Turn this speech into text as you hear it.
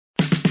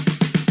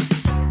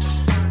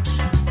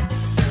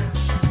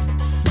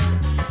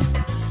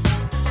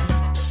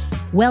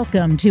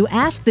Welcome to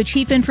Ask the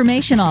Chief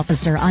Information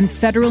Officer on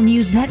Federal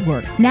News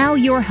Network. Now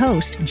your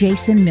host,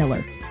 Jason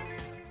Miller.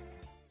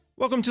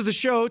 Welcome to the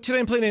show. Today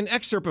I'm playing an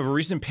excerpt of a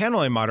recent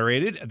panel I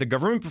moderated at the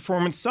Government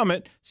Performance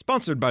Summit,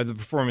 sponsored by the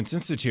Performance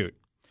Institute.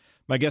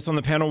 My guests on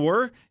the panel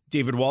were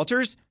David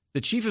Walters, the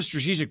Chief of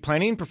Strategic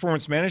Planning,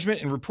 Performance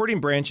Management, and Reporting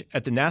Branch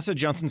at the NASA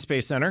Johnson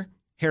Space Center,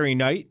 Harry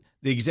Knight,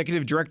 the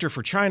Executive Director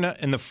for China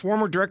and the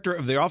former Director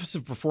of the Office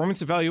of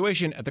Performance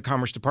Evaluation at the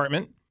Commerce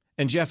Department,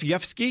 and Jeff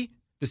Yefsky,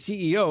 the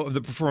CEO of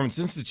the Performance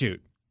Institute.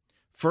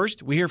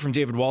 First, we hear from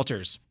David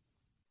Walters.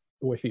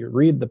 If you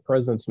read the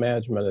President's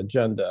Management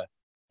Agenda,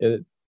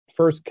 it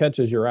first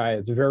catches your eye.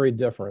 It's very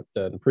different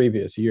than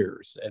previous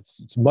years.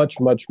 It's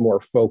much, much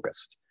more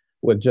focused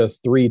with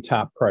just three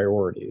top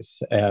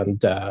priorities.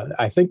 And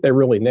I think they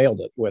really nailed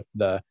it with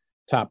the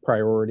top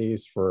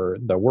priorities for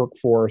the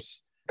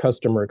workforce,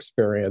 customer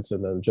experience,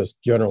 and then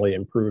just generally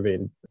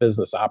improving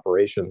business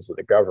operations of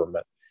the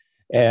government.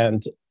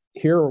 And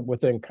here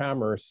within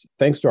Commerce,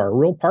 thanks to our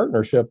real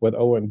partnership with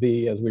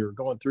OMB as we were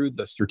going through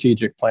the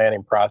strategic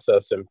planning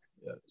process and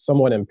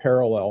somewhat in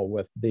parallel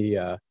with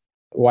the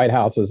White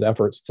House's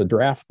efforts to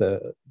draft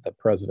the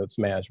President's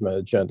Management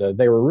Agenda,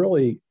 they were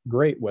really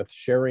great with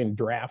sharing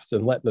drafts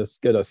and letting us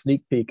get a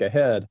sneak peek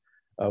ahead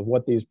of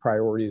what these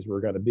priorities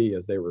were going to be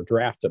as they were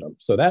drafting them.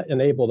 So that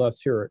enabled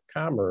us here at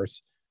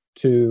Commerce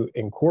to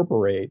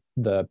incorporate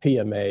the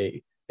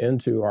PMA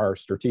into our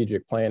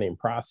strategic planning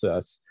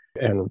process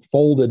and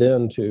fold it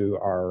into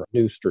our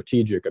new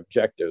strategic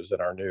objectives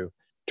in our new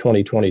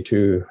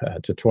 2022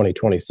 to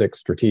 2026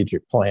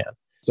 strategic plan.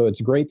 So it's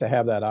great to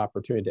have that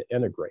opportunity to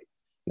integrate.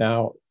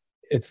 Now,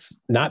 it's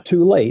not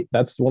too late.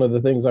 That's one of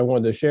the things I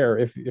wanted to share.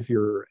 If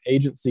your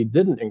agency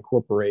didn't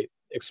incorporate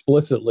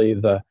explicitly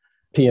the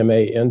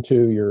PMA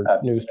into your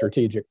new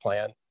strategic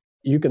plan,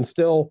 you can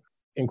still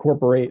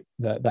incorporate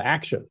the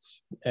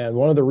actions. And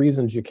one of the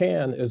reasons you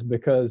can is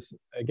because,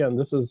 again,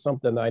 this is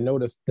something I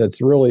noticed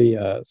that's really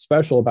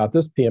special about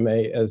this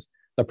PMA is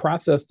the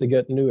process to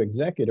get new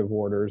executive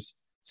orders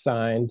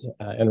signed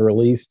and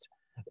released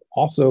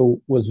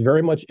also was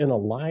very much in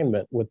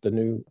alignment with the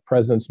new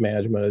President's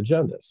Management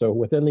Agenda. So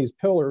within these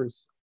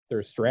pillars,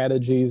 there's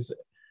strategies,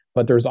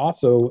 but there's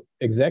also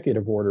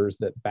executive orders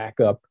that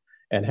back up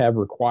and have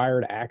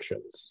required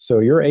actions. So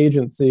your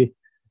agency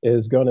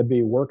is going to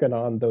be working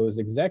on those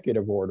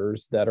executive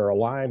orders that are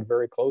aligned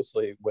very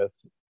closely with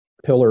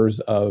pillars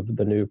of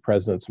the new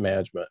President's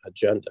Management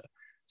Agenda.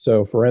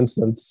 So for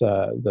instance,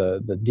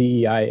 the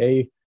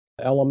DEIA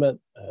element,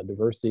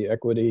 diversity,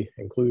 equity,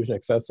 inclusion,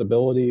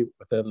 accessibility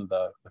within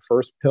the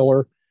first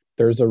pillar,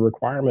 there's a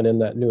requirement in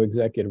that new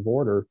executive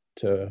order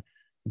to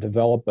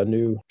develop a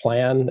new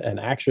plan and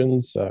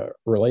actions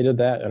related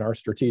to that. And our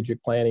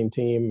strategic planning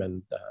team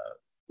and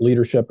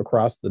leadership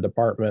across the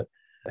department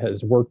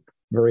has worked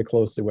very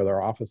closely with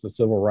our Office of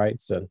Civil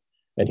Rights and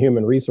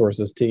Human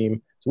Resources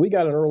team. So we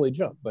got an early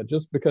jump, but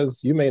just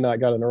because you may not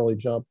got an early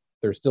jump,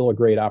 there's still a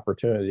great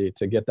opportunity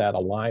to get that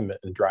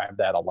alignment and drive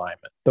that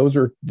alignment. Those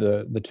are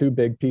the two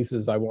big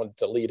pieces I wanted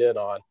to lead in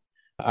on.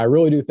 I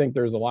really do think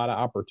there's a lot of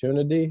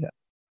opportunity.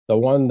 The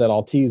one that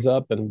I'll tease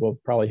up and we'll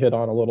probably hit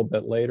on a little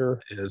bit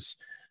later is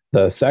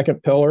the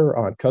second pillar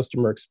on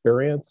customer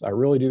experience. I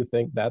really do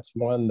think that's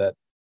one that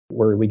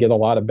where we get a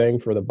lot of bang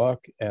for the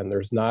buck and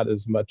there's not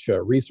as much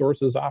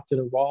resources often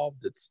involved.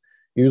 It's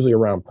usually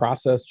around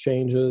process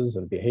changes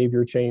and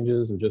behavior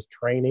changes and just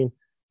training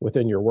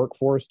within your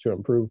workforce to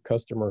improve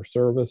customer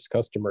service,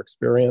 customer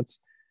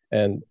experience,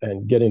 and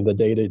getting the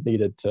data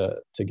needed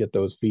to get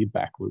those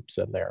feedback loops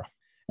in there.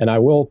 And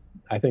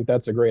I think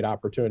that's a great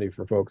opportunity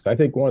for folks. I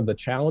think one of the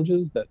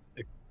challenges that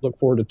I look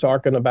forward to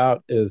talking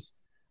about is,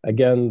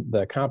 again,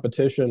 the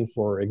competition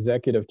for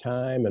executive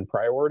time and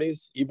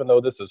priorities. Even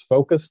though this is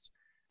focused,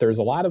 there's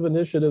a lot of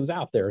initiatives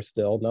out there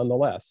still,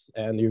 nonetheless.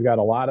 And you've got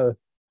a lot of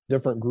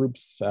different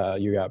groups.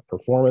 You got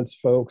performance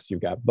folks,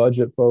 you've got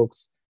budget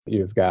folks,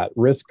 you've got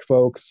risk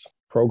folks,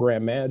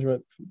 program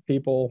management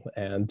people,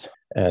 and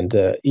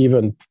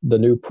even the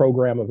new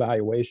program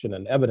evaluation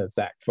and evidence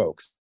act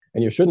folks.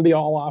 And you shouldn't be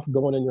all off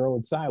going in your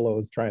own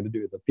silos trying to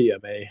do the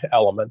PMA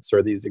elements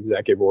or these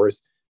executive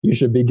orders. You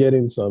should be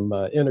getting some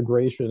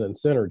integration and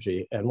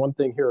synergy. And one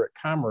thing here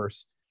at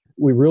Commerce,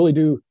 we really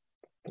do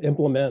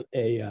implement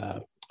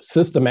a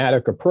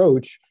systematic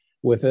approach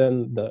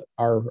within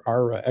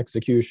our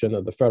execution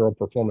of the federal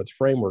performance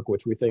framework,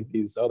 which we think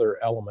these other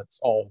elements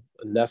all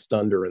nest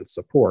under and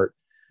support.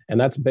 And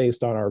that's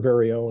based on our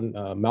very own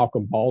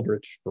Malcolm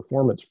Baldrige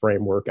performance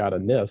framework out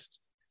of NIST.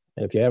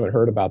 And if you haven't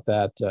heard about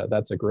that,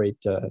 that's a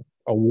great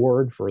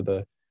award for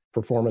the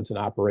performance and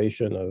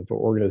operation of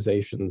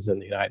organizations in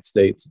the United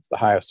States. It's the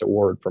highest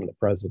award from the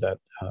president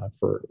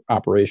for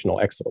operational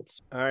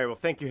excellence. All right. Well,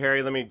 thank you,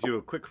 Harry. Let me do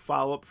a quick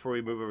follow-up before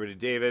we move over to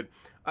David.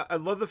 I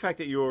love the fact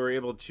that you were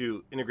able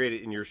to integrate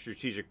it in your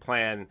strategic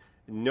plan,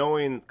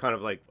 knowing kind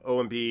of like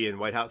OMB and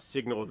White House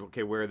signaled,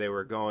 okay, where they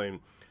were going.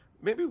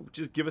 Maybe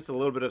just give us a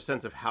little bit of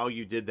sense of how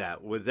you did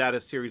that. Was that a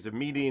series of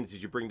meetings?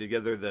 Did you bring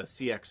together the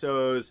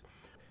CXOs?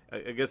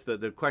 I guess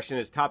the question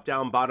is top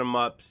down, bottom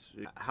ups.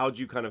 How'd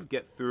you kind of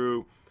get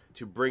through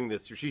to bring the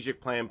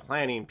strategic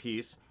planning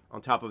piece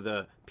on top of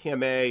the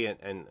PMA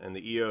and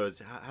the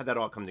EOs? How'd that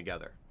all come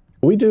together?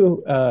 We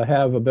do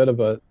have a bit of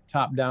a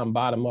top-down,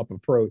 bottom-up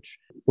approach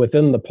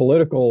within the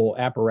political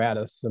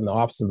apparatus in the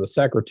Office of the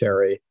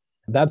Secretary.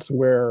 That's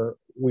where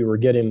we were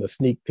getting the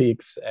sneak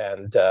peeks,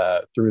 and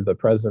through the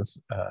President's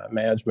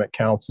Management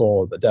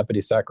Council, the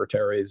deputy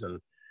secretaries, and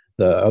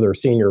the other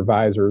senior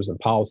advisors and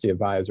policy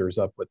advisors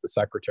up with the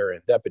secretary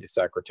and deputy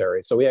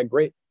secretary. So we had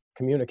great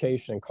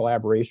communication and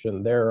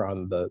collaboration there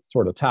on the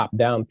sort of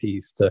top-down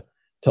piece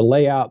to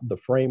lay out the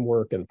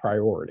framework and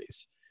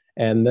priorities.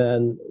 And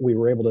then we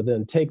were able to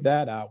then take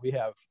that out. We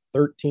have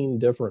 13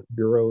 different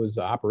bureaus,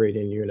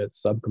 operating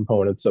units,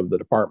 subcomponents of the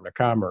Department of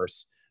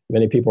Commerce.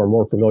 Many people are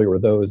more familiar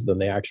with those than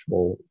the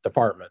actual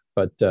department.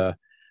 But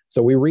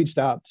so we reached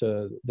out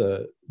to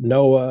the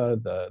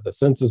NOAA, the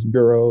Census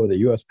Bureau, the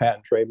U.S.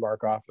 Patent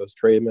Trademark Office,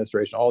 Trade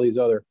Administration, all these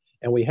other,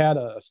 and we had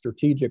a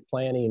strategic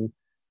planning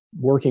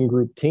working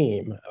group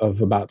team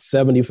of about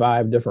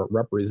 75 different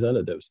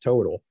representatives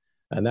total.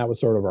 And that was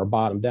sort of our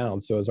bottom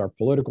down. So as our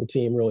political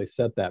team really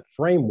set that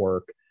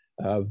framework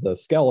of the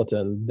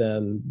skeleton,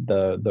 then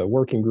the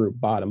working group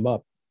bottom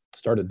up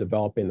started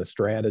developing the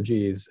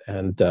strategies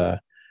and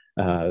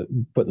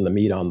putting the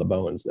meat on the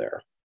bones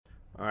there.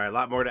 All right, a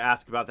lot more to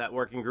ask about that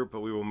working group,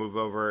 but we will move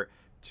over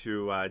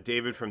to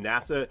David from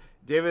NASA.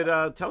 David,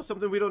 tell us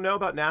something we don't know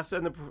about NASA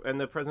and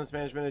the President's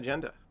Management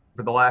Agenda.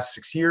 For the last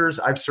 6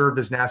 years, I've served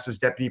as NASA's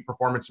Deputy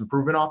Performance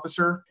Improvement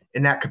Officer.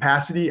 In that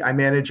capacity, I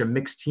manage a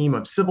mixed team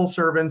of civil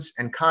servants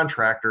and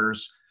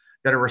contractors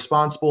that are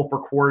responsible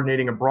for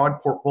coordinating a broad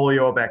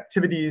portfolio of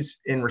activities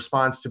in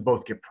response to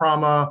both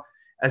GIPRAMA,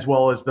 as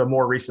well as the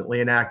more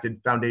recently enacted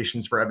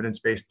Foundations for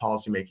Evidence-Based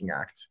Policymaking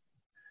Act.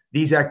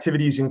 These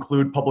activities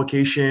include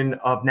publication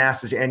of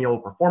NASA's annual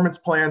performance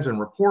plans and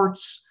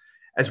reports,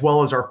 as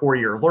well as our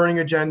 4-year learning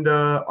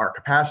agenda, our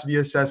capacity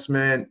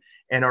assessment,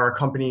 and our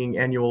accompanying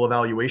annual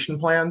evaluation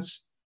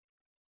plans.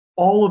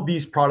 All of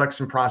these products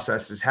and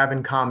processes have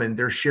in common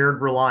their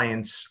shared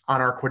reliance on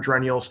our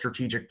quadrennial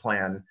strategic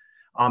plan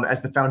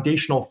as the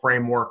foundational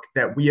framework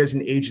that we as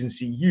an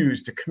agency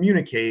use to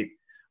communicate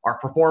our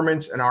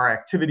performance and our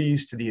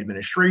activities to the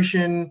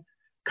administration,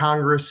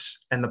 Congress,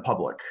 and the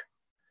public.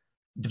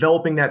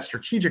 Developing that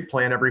strategic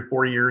plan every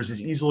 4 years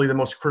is easily the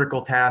most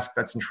critical task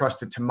that's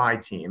entrusted to my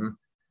team.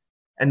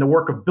 And the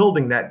work of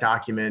building that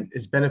document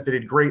is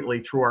benefited greatly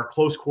through our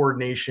close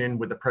coordination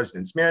with the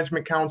President's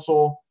Management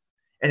Council,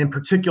 and in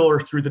particular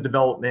through the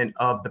development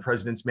of the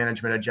President's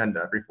Management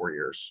Agenda every 4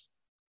 years.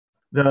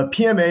 The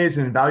PMA is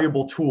an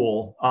invaluable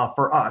tool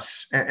for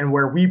us, and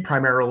where we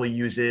primarily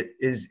use it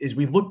is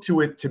we look to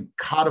it to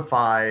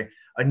codify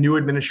a new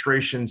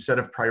administration's set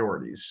of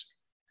priorities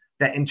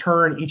that in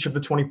turn each of the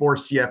 24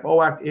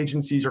 CFO Act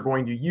agencies are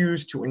going to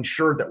use to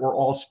ensure that we're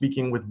all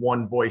speaking with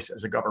one voice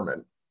as a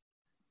government.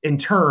 In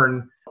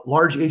turn,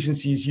 large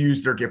agencies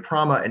use their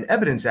GIPRAMA and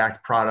Evidence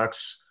Act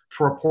products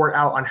to report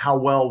out on how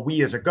well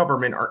we as a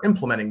government are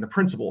implementing the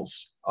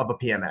principles of a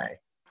PMA.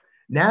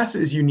 NASA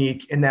is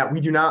unique in that we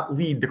do not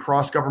lead the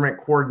cross-government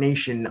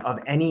coordination of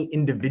any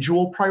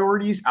individual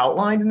priorities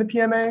outlined in the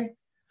PMA,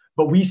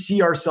 but we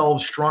see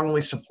ourselves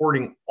strongly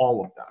supporting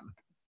all of them.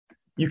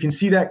 You can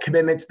see that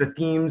commitment to the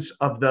themes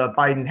of the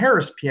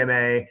Biden-Harris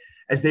PMA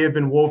as they have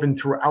been woven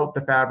throughout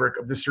the fabric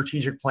of the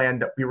strategic plan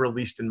that we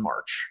released in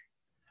March.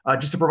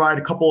 Just to provide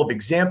a couple of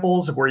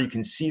examples of where you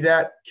can see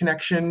that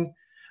connection,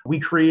 we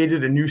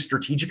created a new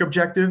strategic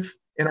objective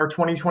in our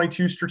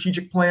 2022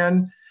 strategic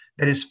plan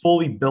that is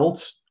fully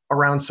built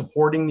around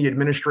supporting the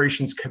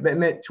administration's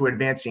commitment to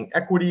advancing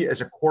equity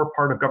as a core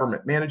part of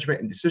government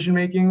management and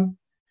decision-making.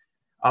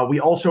 We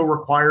also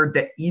required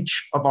that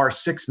each of our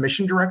 6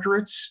 mission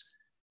directorates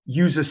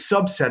use a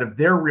subset of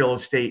their real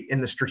estate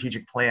in the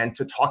strategic plan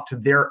to talk to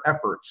their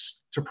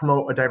efforts to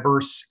promote a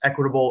diverse,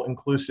 equitable,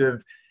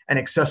 inclusive, and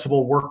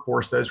accessible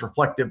workforce that is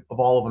reflective of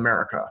all of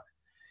America.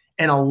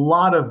 And a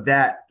lot of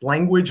that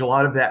language, a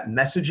lot of that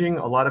messaging,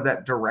 a lot of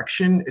that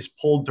direction is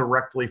pulled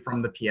directly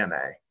from the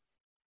PMA.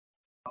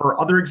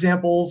 For other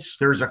examples,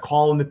 there's a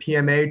call in the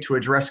PMA to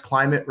address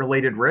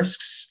climate-related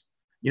risks,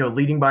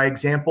 leading by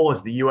example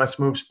as the U.S.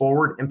 moves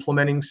forward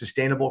implementing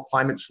sustainable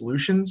climate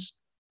solutions.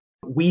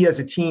 We as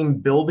a team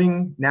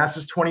building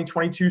NASA's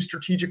 2022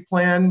 strategic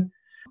plan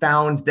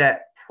found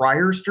that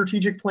prior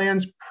strategic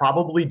plans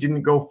probably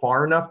didn't go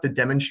far enough to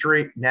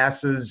demonstrate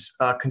NASA's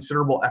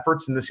considerable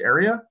efforts in this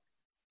area.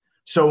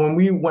 So when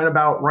we went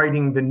about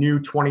writing the new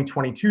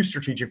 2022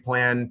 strategic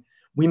plan,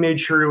 we made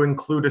sure to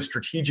include a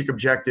strategic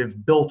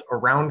objective built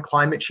around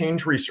climate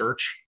change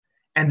research,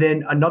 and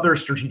then another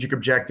strategic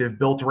objective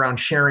built around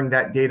sharing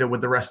that data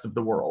with the rest of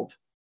the world.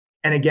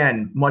 And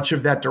again, much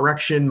of that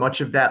direction,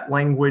 much of that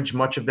language,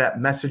 much of that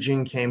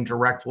messaging came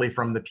directly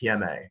from the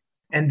PMA.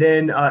 And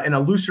then in a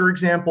looser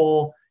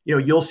example,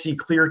 you'll see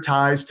clear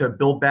ties to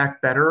Build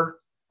Back Better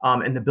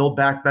and the Build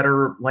Back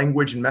Better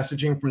language and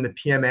messaging from the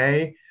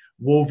PMA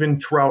woven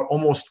throughout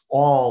almost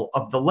all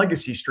of the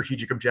legacy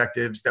strategic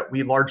objectives that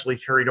we largely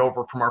carried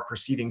over from our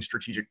preceding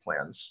strategic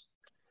plans.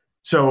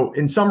 So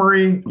in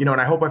summary, and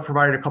I hope I've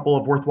provided a couple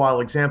of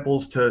worthwhile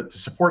examples to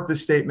support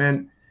this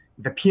statement.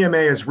 The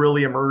PMA has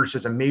really emerged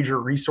as a major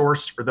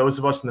resource for those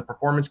of us in the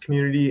performance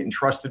community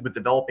entrusted with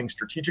developing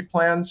strategic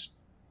plans.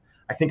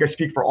 I think I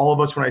speak for all of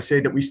us when I say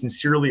that we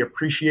sincerely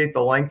appreciate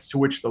the lengths to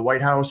which the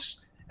White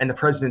House and the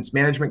President's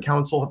Management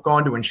Council have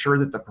gone to ensure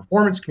that the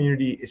performance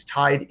community is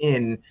tied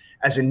in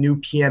as a new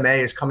PMA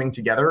is coming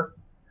together.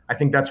 I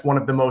think that's one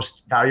of the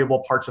most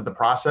valuable parts of the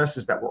process,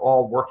 is that we're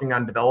all working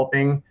on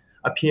developing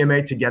a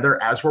PMA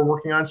together as we're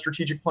working on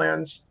strategic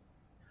plans.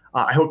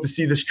 I hope to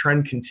see this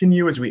trend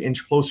continue as we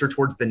inch closer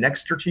towards the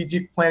next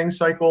strategic planning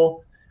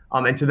cycle.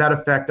 And to that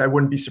effect, I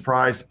wouldn't be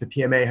surprised if the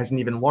PMA has an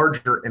even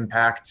larger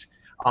impact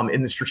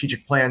in the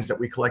strategic plans that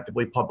we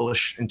collectively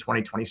publish in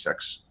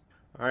 2026.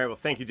 All right. Well,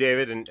 thank you,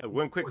 David. And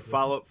one quick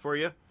follow-up for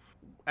you.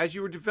 As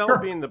you were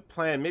developing the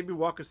plan, maybe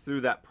walk us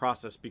through that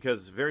process,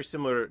 because very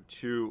similar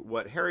to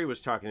what Harry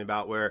was talking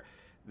about, where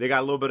they got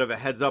a little bit of a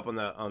heads up on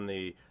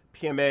the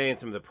PMA and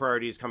some of the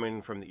priorities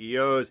coming from the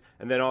EOs,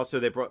 and then also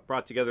they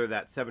brought together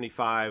that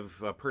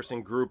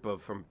 75-person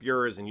group from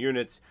bureaus and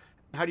units.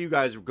 How do you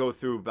guys go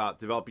through about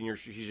developing your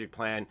strategic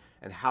plan,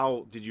 and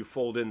how did you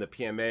fold in the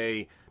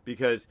PMA?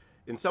 Because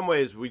in some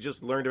ways, we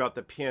just learned about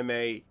the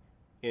PMA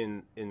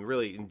in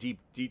deep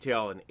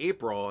detail in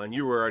April, and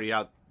you were already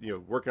out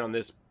working on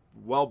this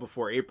well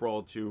before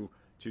April to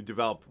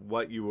develop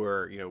what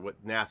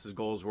what NASA's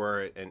goals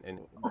were, and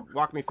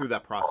walk me through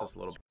that process a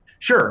little bit.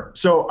 Sure.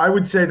 So I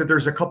would say that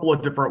there's a couple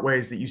of different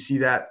ways that you see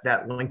that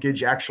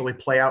linkage actually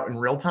play out in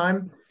real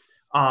time.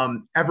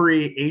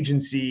 Every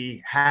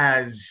agency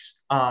has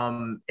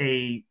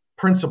a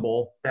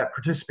principal that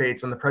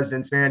participates on the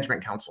President's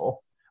Management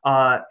Council.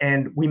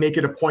 And we make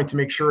it a point to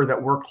make sure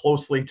that we're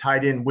closely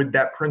tied in with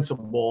that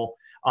principal,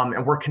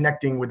 and we're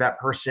connecting with that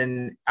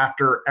person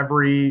after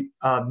every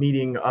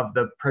meeting of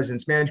the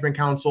President's Management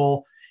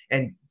Council.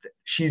 And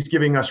she's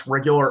giving us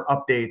regular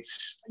updates,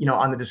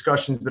 on the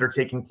discussions that are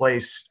taking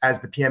place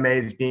as the PMA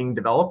is being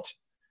developed.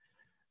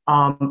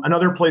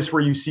 Another place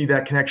where you see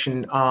that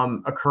connection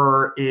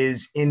occur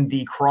is in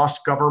the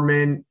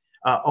cross-government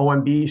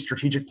OMB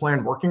Strategic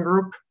Plan Working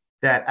Group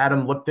that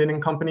Adam Lipton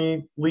and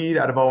company lead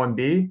out of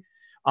OMB.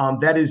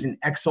 That is an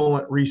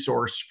excellent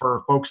resource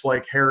for folks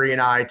like Harry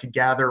and I to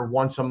gather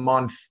once a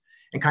month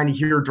and kind of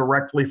hear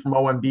directly from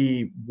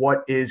OMB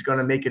what is going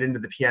to make it into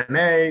the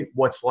PMA,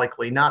 what's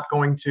likely not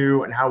going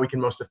to, and how we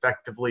can most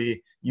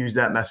effectively use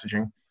that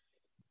messaging.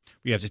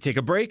 We have to take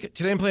a break.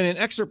 Today I'm playing an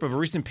excerpt of a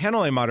recent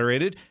panel I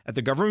moderated at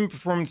the Government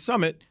Performance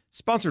Summit,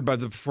 sponsored by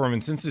the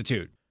Performance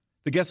Institute.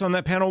 The guests on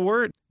that panel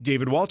were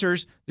David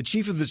Walters, the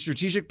chief of the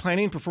Strategic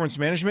Planning, Performance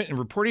Management, and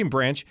Reporting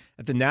Branch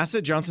at the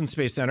NASA Johnson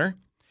Space Center,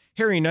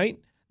 Harry Knight,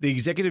 the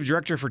executive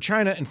director for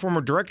China and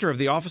former director of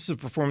the Office of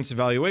Performance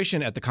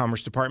Evaluation at the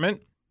Commerce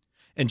Department,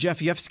 and Jeff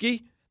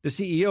Yefsky, the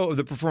CEO of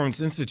the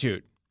Performance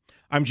Institute.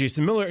 I'm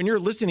Jason Miller, and you're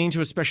listening to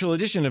a special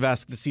edition of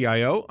Ask the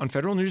CIO on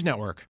Federal News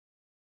Network.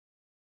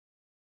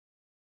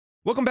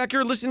 Welcome back.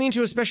 You're listening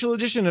to a special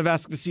edition of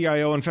Ask the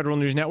CIO on Federal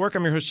News Network.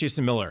 I'm your host,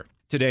 Jason Miller.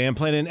 Today, I'm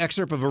playing an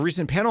excerpt of a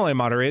recent panel I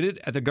moderated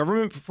at the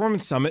Government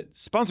Performance Summit,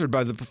 sponsored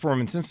by the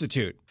Performance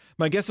Institute.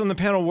 My guests on the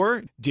panel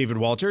were David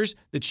Walters,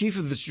 the chief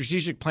of the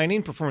Strategic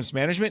Planning, Performance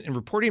Management, and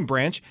Reporting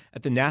Branch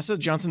at the NASA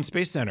Johnson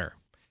Space Center,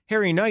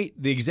 Harry Knight,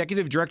 the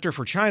executive director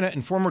for China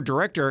and former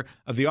director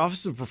of the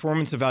Office of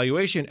Performance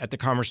Evaluation at the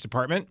Commerce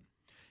Department,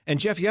 and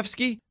Jeff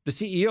Yefsky, the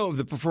CEO of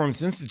the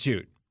Performance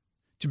Institute.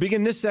 To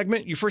begin this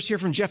segment, you first hear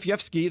from Jeff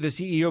Yefsky, the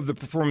CEO of the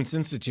Performance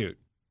Institute.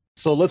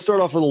 So let's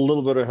start off with a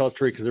little bit of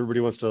history, because everybody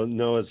wants to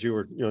know as you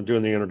were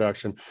doing the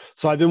introduction.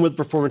 So I've been with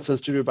Performance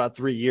Institute about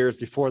 3 years.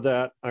 Before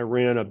that, I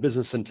ran a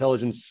business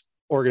intelligence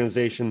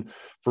organization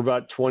for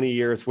about 20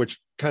 years, which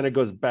kind of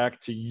goes back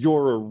to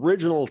your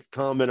original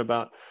comment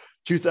about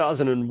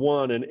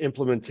 2001 and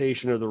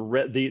implementation of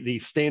the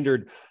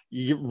standard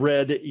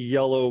red,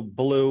 yellow,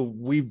 blue.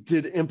 We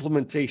did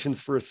implementations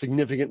for a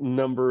significant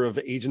number of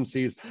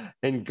agencies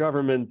and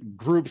government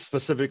groups,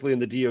 specifically in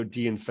the DoD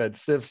and Fed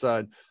Civ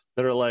side,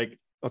 that are like,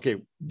 okay,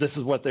 this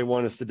is what they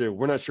want us to do.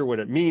 We're not sure what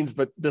it means,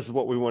 but this is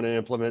what we want to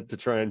implement to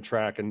try and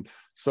track. And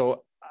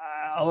so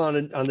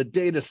on the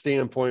data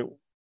standpoint,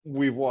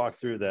 we've walked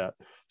through that.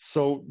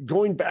 So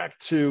going back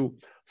to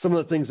some of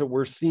the things that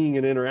we're seeing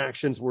in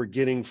interactions we're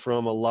getting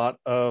from a lot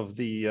of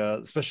the,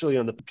 especially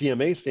on the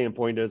PMA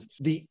standpoint, is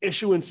the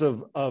issuance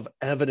of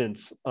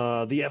evidence.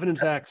 The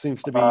Evidence Act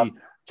seems to be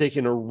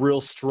taking a real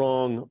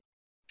strong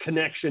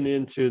connection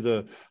into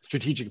the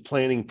strategic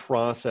planning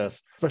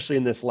process, especially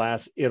in this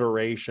last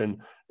iteration.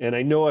 And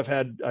I know I've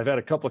had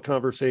a couple of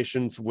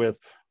conversations with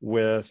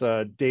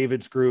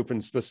David's group,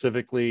 and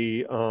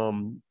specifically,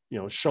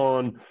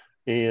 Sean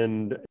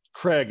and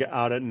Craig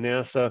out at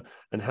NASA,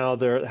 and how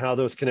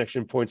those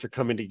connection points are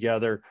coming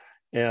together,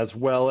 as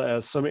well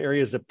as some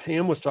areas that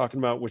Pam was talking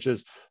about, which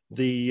is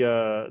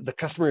the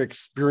customer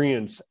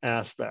experience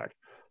aspect.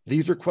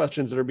 These are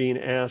questions that are being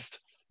asked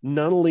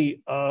not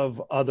only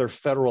of other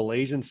federal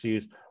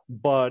agencies,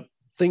 but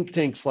think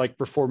tanks like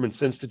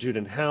Performance Institute,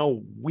 and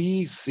how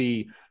we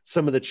see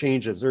some of the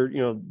changes. Or,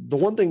 the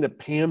one thing that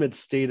Pam had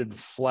stated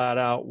flat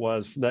out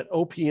was that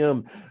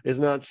OPM is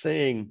not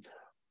saying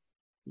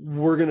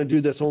we're going to do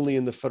this only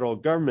in the federal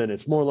government.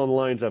 It's more along the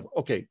lines of,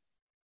 okay,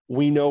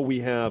 we know we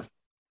have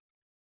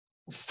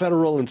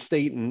federal and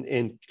state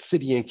and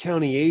city and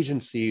county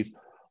agencies,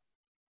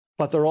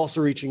 but they're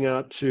also reaching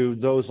out to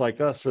those like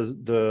us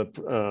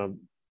for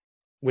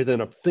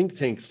within a think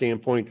tank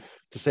standpoint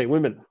to say, wait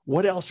a minute,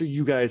 what else are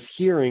you guys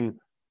hearing?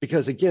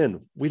 Because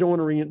again, we don't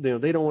want to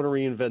they don't want to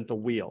reinvent the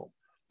wheel.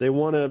 They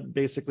want to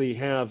basically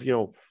have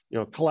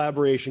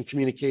collaboration,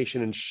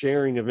 communication, and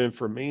sharing of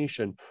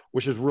information,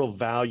 which is real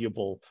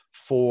valuable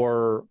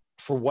for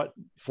what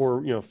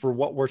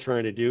we're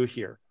trying to do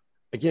here.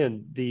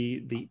 Again,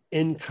 the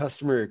end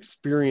customer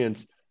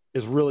experience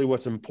is really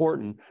what's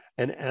important,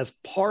 and as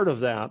part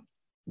of that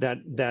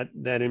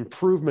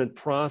improvement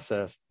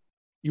process,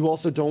 you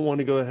also don't want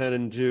to go ahead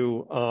and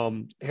do.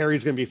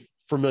 Harry's going to be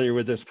familiar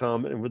with this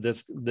comment with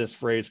this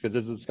phrase because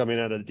this is coming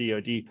out of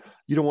DoD.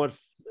 You don't want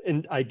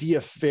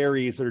idea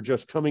fairies that are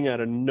just coming out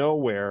of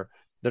nowhere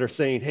that are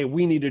saying, hey,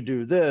 we need to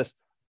do this,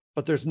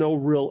 but there's no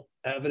real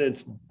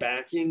evidence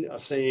backing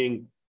of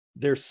saying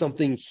there's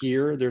something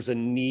here, there's a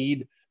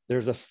need,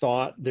 there's a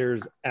thought,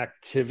 there's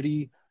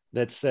activity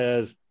that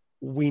says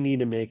we need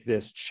to make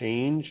this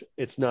change.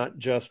 It's not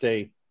just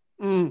I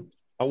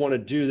want to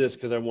do this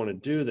because I want to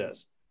do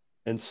this.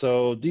 And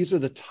so these are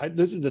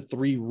the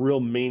three real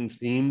main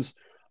themes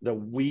that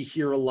we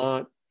hear a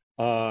lot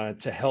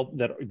to help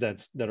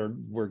that are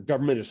where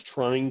government is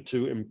trying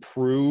to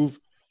improve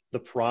the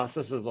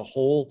process as a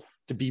whole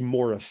to be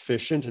more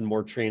efficient and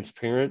more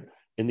transparent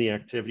in the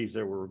activities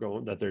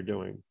that they're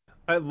doing.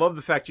 I love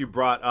the fact you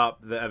brought up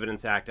the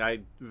Evidence Act. I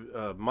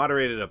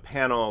moderated a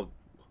panel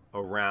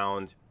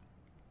around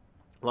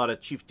a lot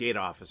of chief data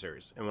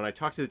officers. And when I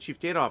talked to the chief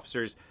data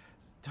officers,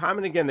 time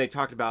and again, they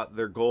talked about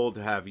their goal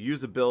to have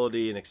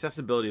usability and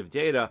accessibility of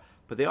data,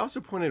 but they also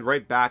pointed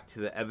right back to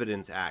the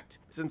Evidence Act.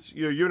 Since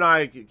you and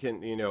I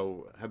can,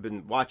 have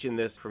been watching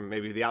this from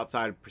maybe the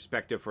outside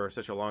perspective for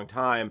such a long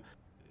time,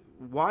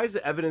 why is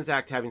the Evidence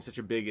Act having such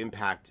a big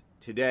impact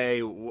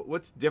today?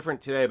 What's different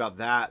today about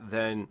that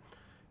than,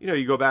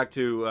 you go back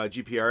to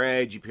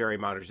GPRA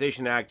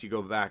Modernization Act, you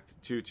go back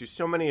to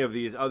so many of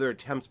these other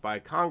attempts by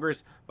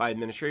Congress, by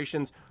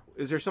administrations.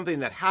 Is there something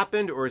that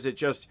happened, or is it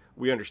just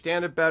we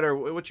understand it better?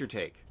 What's your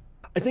take?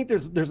 I think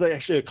there's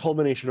actually a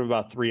culmination of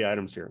about three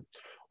items here.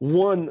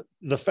 One,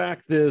 the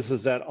fact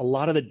is that a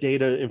lot of the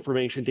data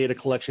information, data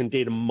collection,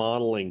 data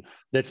modeling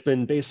that's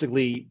been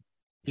basically,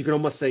 you can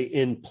almost say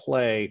in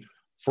play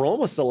for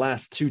almost the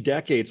last 2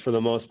 decades for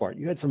the most part.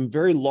 You had some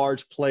very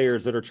large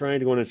players that are trying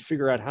to go in and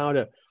figure out how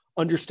to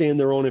understand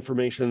their own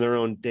information and their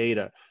own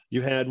data.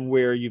 You had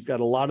where you've got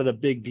a lot of the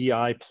big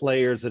BI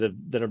players that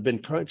have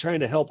been trying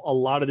to help a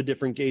lot of the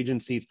different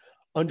agencies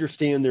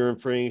understand their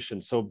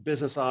information. So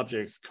Business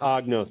Objects,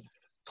 Cognos,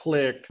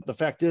 Click. The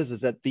fact is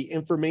that the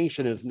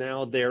information is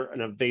now there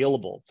and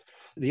available.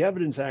 The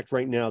Evidence Act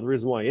right now, the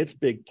reason why its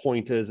big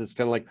point is it's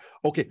kind of like,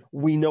 okay,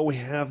 we know we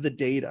have the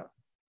data.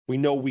 We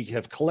know we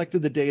have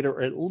collected the data,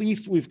 or at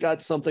least we've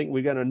got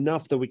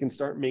enough that we can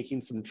start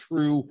making some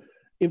true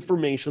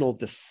informational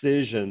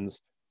decisions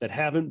that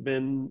haven't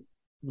been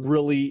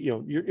really,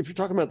 if you're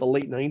talking about the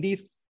late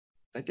 90s,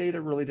 that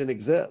data really didn't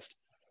exist.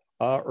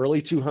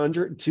 Early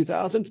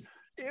 2000s,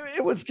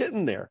 it was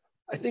getting there.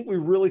 I think we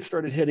really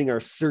started hitting our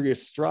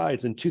serious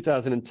strides in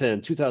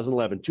 2010,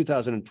 2011,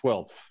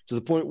 2012, to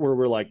the point where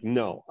we're like,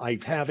 no, I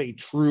have a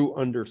true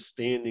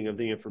understanding of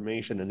the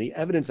information. And the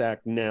Evidence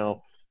Act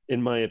now, in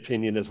my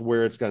opinion, is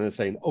where it's going to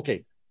say,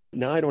 okay,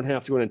 now I don't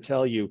have to go and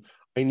tell you,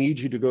 I need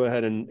you to go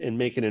ahead and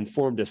make an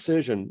informed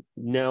decision.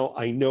 Now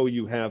I know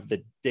you have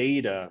the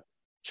data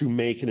to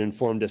make an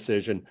informed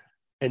decision.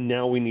 And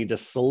now we need to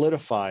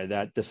solidify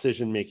that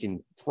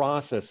decision-making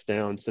process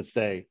down to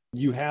say,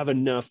 you have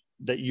enough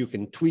that you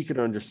can tweak it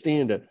or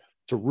understand it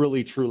to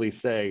really truly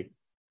say,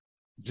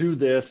 do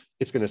this,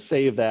 it's going to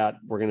save that.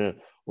 We're going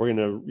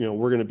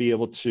to be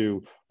able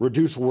to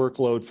reduce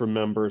workload for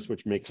members,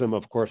 which makes them,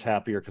 of course,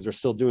 happier because they're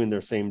still doing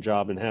their same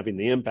job and having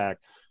the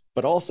impact,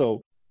 but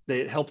also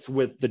it helps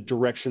with the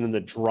direction and the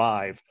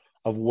drive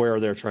of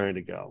where they're trying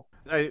to go.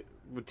 I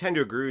would tend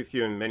to agree with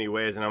you in many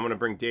ways, and I'm going to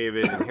bring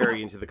David and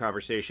Harry into the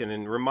conversation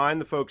and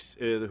remind the folks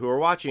who are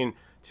watching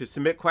to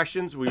submit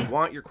questions. We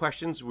want your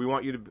questions. We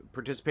want you to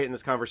participate in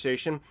this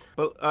conversation.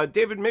 But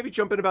David, maybe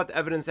jump in about the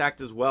Evidence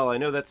Act as well. I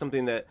know that's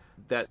something that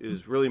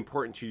is really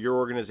important to your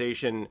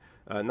organization,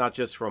 not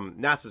just from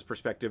NASA's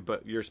perspective,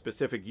 but your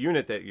specific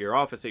unit, your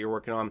office that you're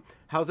working on.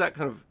 How's that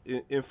kind of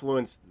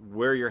influenced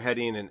where you're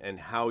heading and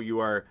how you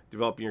are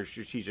developing your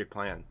strategic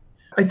plan?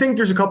 I think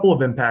there's a couple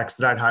of impacts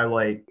that I'd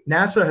highlight.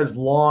 NASA has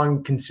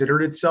long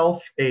considered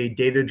itself a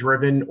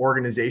data-driven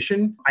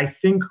organization. I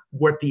think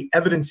what the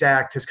Evidence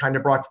Act has kind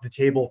of brought to the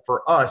table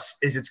for us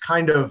is it's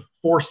kind of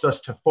forced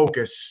us to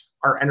focus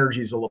our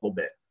energies a little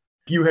bit.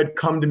 If you had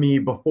come to me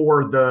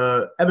before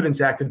the Evidence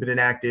Act had been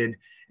enacted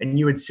and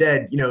you had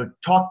said,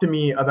 talk to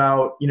me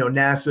about,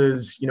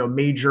 NASA's,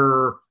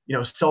 major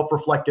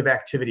self-reflective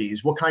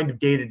activities? What kind of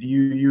data do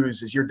you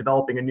use as you're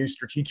developing a new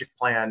strategic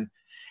plan?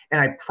 And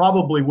I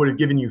probably would have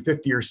given you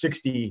 50 or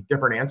 60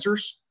 different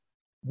answers.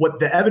 What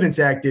the Evidence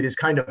Act did is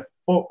kind of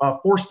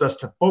forced us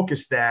to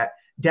focus that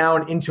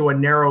down into a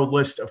narrow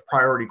list of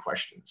priority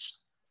questions,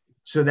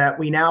 so that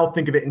we now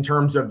think of it in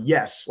terms of,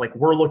 yes, like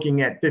we're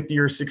looking at 50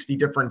 or 60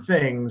 different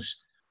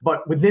things,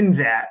 but within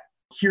that,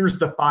 here's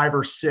the 5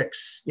 or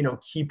 6,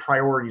 key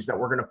priorities that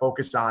we're going to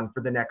focus on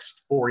for the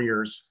next 4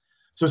 years.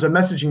 So as a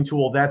messaging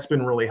tool, that's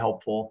been really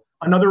helpful.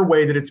 Another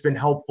way that it's been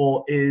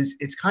helpful is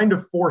it's kind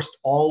of forced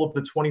all of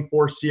the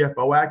 24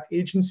 CFO Act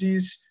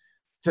agencies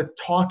to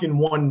talk in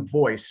one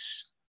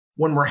voice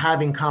when we're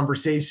having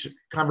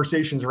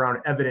conversations around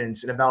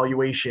evidence and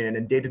evaluation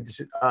and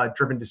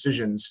data-driven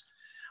decisions.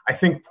 I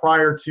think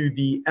prior to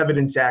the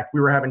Evidence Act, we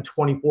were having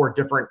 24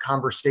 different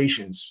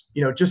conversations.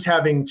 Just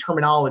having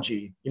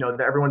terminology,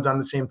 that everyone's on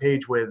the same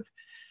page with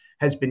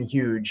has been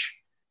huge.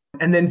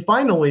 And then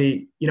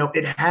finally,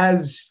 it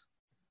has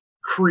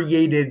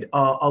created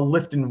a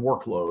lift in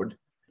workload,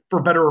 for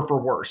better or for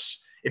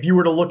worse. If you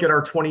were to look at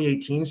our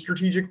 2018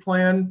 strategic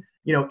plan,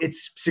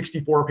 it's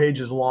 64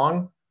 pages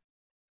long.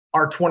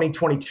 Our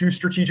 2022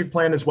 strategic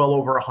plan is well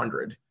over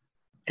 100.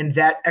 And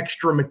that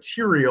extra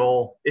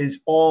material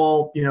is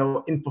all,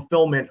 in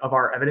fulfillment of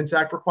our Evidence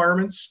Act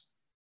requirements.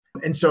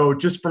 And so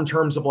just from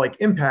terms of like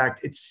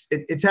impact,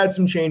 it's had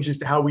some changes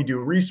to how we do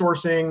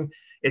resourcing.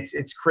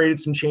 It's created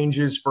some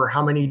changes for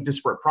how many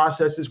disparate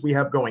processes we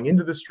have going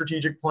into the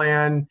strategic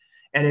plan.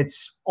 And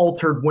it's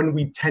altered when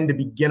we tend to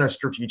begin a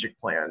strategic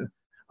plan.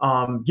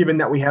 Given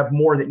that we have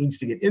more that needs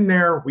to get in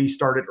there, we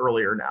started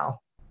earlier now.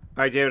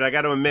 All right, David, I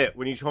got to admit,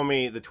 when you told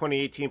me the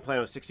 2018 plan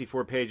was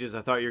 64 pages,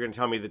 I thought you were going to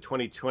tell me the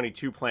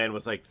 2022 plan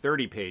was like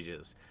 30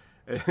 pages.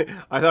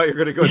 I thought you were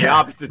going to go in the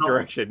opposite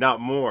direction,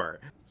 not more.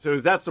 So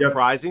is that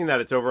surprising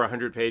that it's over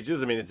 100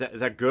 pages? I mean, is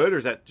that good, or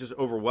is that just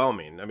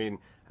overwhelming? I mean,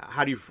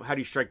 how do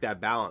you strike that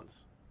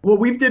balance? What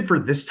we did for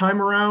this time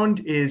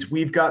around is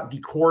we've got the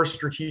core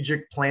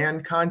strategic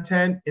plan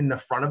content in the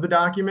front of the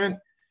document,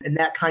 and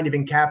that kind of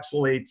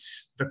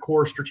encapsulates the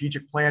core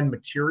strategic plan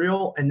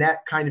material. And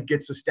that kind of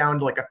gets us down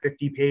to like a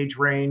 50-page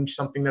range,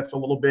 something that's a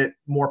little bit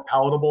more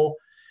palatable.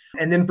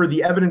 And then for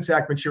the Evidence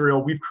Act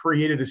material, we've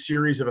created a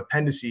series of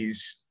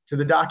appendices to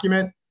the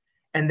document.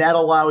 And that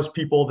allows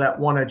people that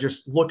want to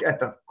just look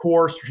at the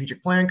core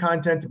strategic plan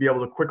content to be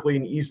able to quickly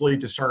and easily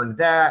discern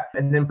that.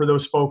 And then for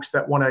those folks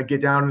that want to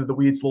get down into the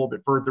weeds a little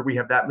bit further, we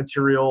have that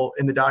material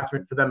in the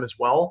document for them as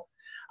well.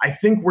 I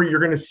think where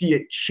you're going to see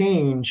it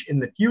change in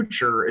the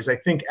future is, I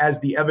think, as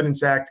the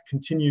Evidence Act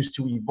continues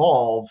to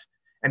evolve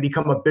and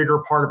become a bigger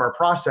part of our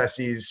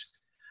processes,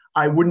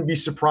 I wouldn't be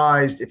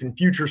surprised if in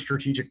future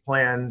strategic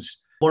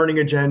plans, learning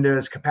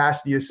agendas,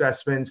 capacity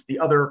assessments, the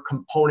other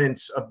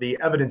components of the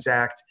Evidence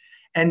Act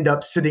end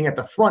up sitting at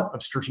the front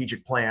of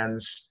strategic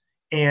plans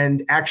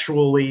and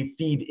actually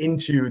feed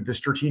into the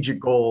strategic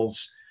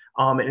goals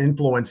and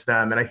influence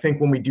them. And I think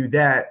when we do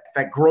that,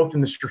 that growth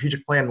in the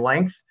strategic plan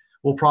length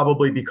will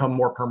probably become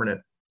more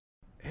permanent.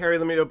 Harry,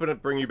 let me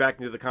bring you back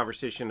into the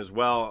conversation as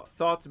well.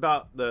 Thoughts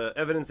about the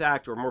Evidence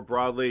Act, or more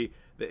broadly,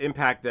 the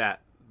impact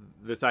that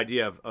this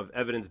idea of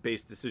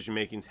evidence-based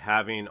decision-making is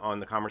having on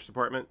the Commerce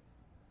Department?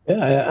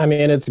 Yeah, I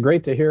mean, it's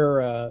great to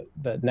hear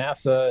that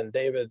NASA and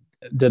David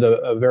did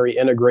a very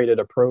integrated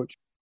approach.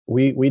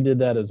 We did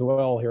that as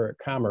well here at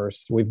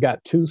Commerce. We've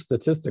got 2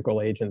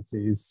 statistical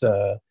agencies,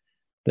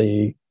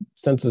 the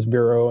Census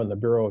Bureau and the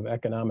Bureau of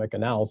Economic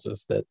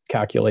Analysis, that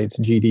calculates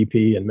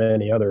GDP and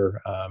many other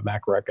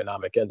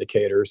macroeconomic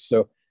indicators.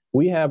 So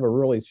we have a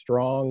really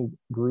strong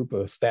group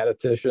of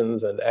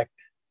statisticians and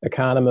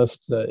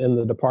economists in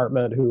the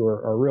department who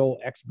are real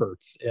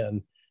experts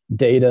in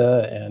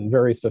data and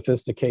very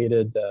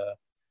sophisticated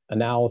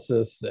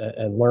analysis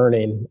and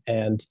learning.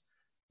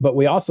 But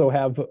we also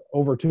have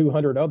over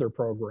 200 other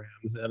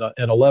programs and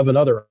 11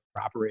 other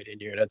operating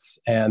units,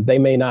 and they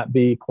may not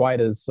be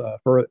quite as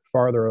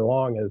farther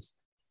along as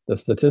the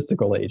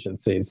statistical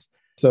agencies.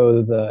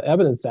 So the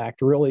Evidence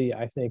Act really,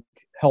 I think,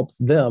 helps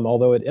them,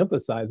 although it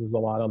emphasizes a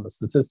lot on the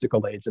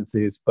statistical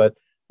agencies. But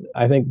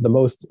I think the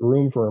most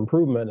room for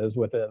improvement is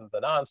within the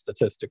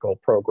non-statistical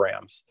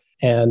programs.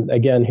 And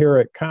again, here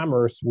at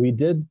Commerce, we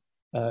did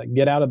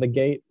get out of the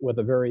gate with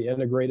a very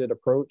integrated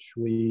approach.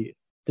 We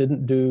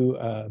didn't do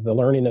the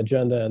learning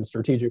agenda and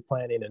strategic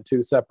planning in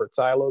 2 separate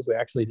silos. We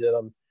actually did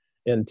them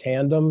in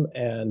tandem.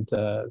 And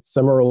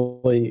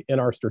similarly, in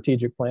our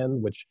strategic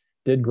plan, which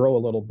did grow a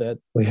little bit,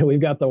 we've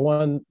got the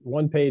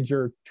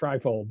one-pager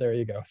trifold. There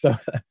you go. So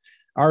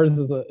ours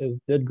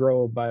did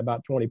grow by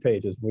about 20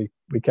 pages. We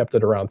kept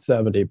it around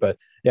 70, but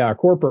yeah, our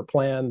corporate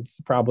plan's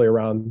probably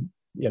around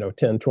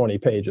 10, 20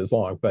 pages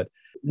long. But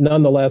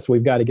nonetheless,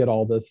 we've got to get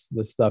all this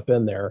stuff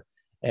in there.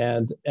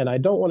 And I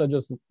don't want to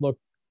just look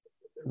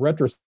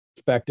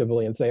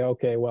retrospectively and say,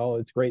 okay, well,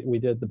 it's great we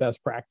did the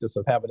best practice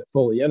of having it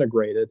fully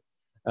integrated.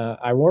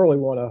 I really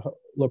want to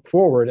look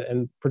forward,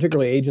 and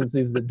particularly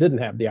agencies that didn't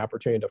have the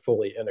opportunity to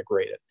fully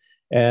integrate it,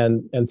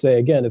 and say,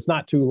 again, it's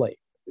not too late.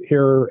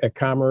 Here at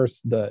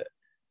Commerce, the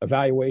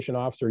evaluation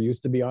officer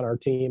used to be on our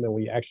team, and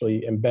we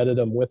actually embedded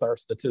them with our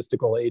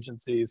statistical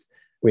agencies.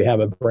 We have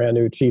a brand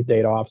new chief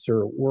data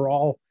officer. We're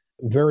all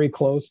very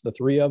close, the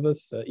three of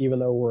us, even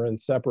though we're in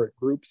separate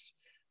groups.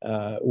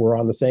 We're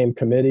on the same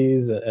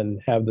committees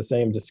and have the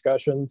same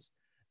discussions.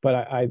 But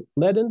I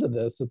led into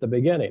this at the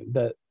beginning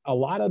that a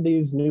lot of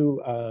these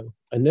new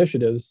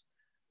initiatives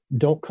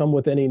don't come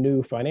with any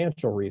new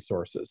financial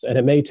resources. And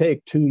it may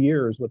take 2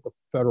 years with the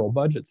federal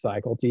budget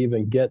cycle to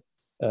even get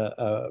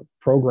a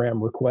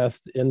program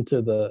request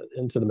into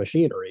the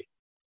machinery.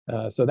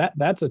 So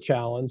that's a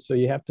challenge. So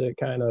you have to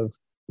kind of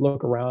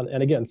look around.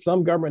 And again,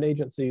 some government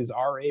agencies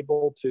are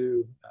able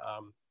to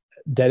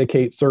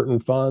dedicate certain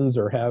funds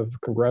or have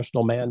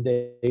congressional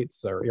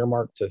mandates or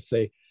earmarked to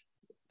say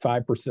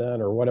 5%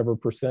 or whatever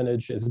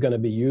percentage is going to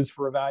be used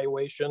for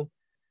evaluation.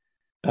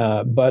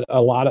 But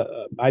a lot of,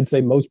 I'd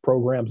say most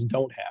programs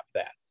don't have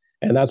that.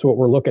 And that's what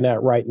we're looking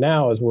at right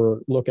now as we're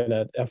looking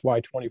at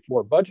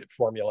FY24 budget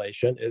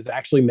formulation, is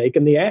actually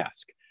making the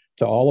ask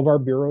to all of our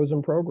bureaus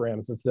and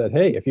programs that said,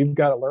 hey, if you've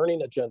got a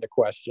learning agenda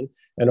question,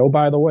 and oh,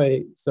 by the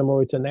way,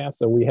 similarly to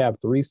NASA, we have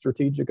 3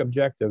 strategic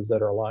objectives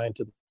that are aligned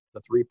to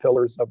the 3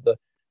 pillars of the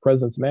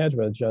President's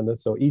Management Agenda.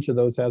 So each of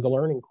those has a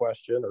learning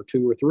question, or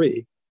 2 or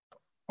 3.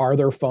 Are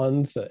there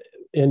funds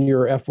in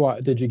your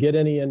did you get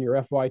any in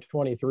your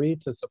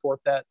FY23 to support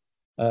that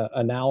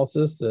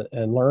analysis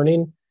and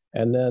learning?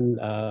 And then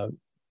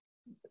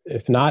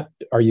if not,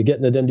 are you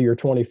getting it into your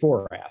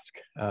 24 ask?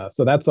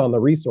 So that's on the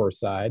resource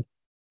side.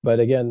 But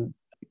again,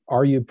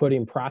 are you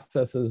putting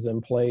processes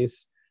in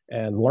place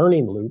and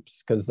learning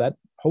loops? Because that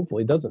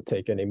hopefully doesn't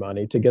take any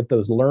money to get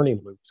those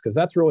learning loops, because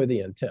that's really the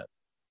intent.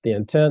 The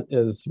intent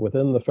is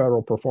within the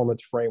federal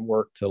performance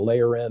framework to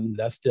layer in,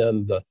 nest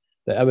in the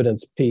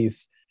evidence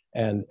piece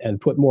and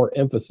put more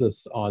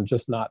emphasis on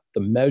just not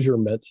the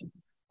measurement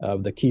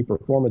of the key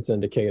performance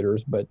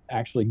indicators, but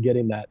actually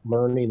getting that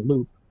learning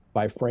loop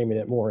by framing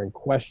it more in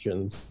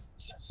questions.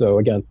 So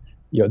again,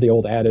 the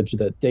old adage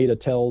that data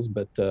tells,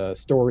 but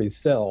stories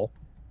sell.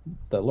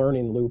 The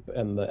learning loop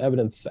and the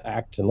evidence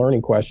act and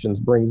learning questions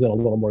brings in a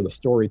little more of the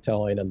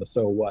storytelling and the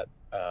so what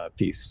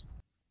piece.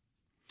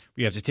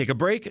 We have to take a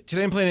break.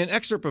 Today I'm playing an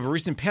excerpt of a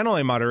recent panel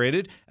I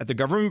moderated at the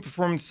Government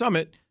Performance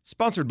Summit,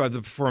 sponsored by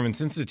the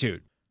Performance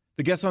Institute.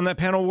 The guests on that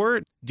panel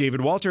were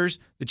David Walters,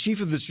 the chief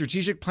of the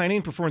Strategic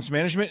Planning, Performance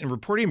Management, and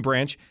Reporting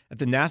Branch at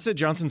the NASA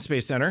Johnson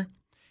Space Center,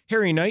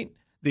 Harry Knight,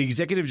 the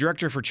executive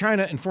director for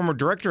China and former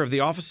director of the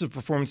Office of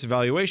Performance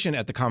Evaluation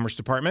at the Commerce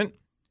Department,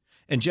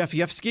 and Jeff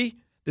Yefsky,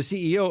 the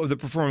CEO of the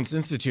Performance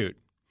Institute.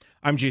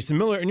 I'm Jason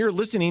Miller, and you're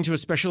listening to a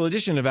special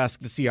edition of Ask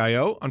the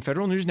CIO on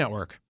Federal News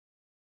Network.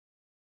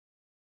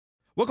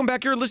 Welcome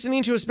back. You're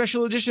listening to a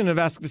special edition of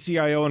Ask the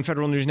CIO on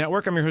Federal News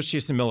Network. I'm your host,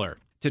 Jason Miller.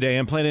 Today,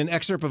 I'm playing an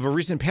excerpt of a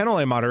recent panel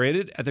I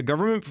moderated at the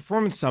Government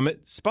Performance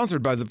Summit,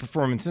 sponsored by the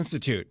Performance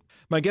Institute.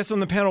 My guests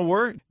on the panel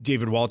were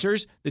David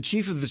Walters, the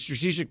chief of the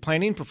Strategic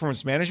Planning,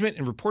 Performance Management,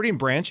 and Reporting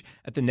Branch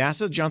at the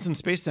NASA Johnson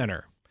Space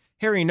Center,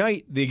 Harry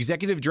Knight, the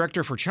executive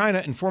director for China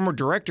and former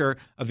director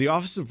of the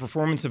Office of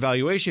Performance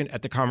Evaluation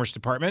at the Commerce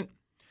Department,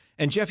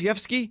 and Jeff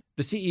Yefsky,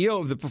 the CEO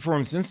of the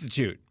Performance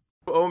Institute.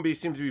 OMB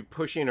seems to be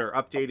pushing or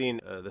updating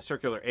the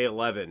circular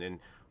A11, and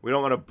we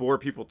don't want to bore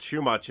people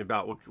too much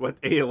about what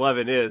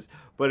A11 is,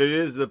 but it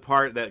is the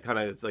part that kind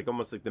of is like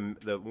almost like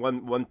the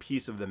one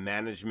piece of the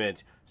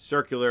management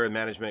circular and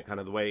management, kind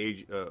of the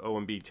way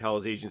OMB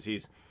tells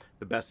agencies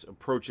the best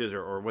approaches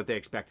or what they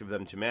expect of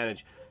them to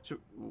manage. So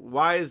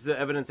why is the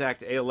Evidence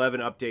Act A11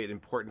 update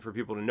important for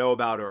people to know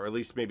about, or at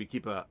least maybe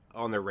keep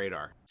on their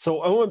radar?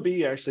 So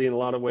OMB actually, in a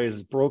lot of ways,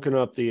 has broken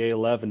up the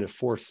A11 into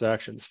 4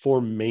 sections,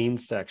 4 main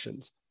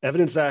sections.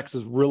 Evidence Act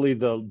is really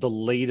the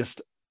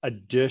latest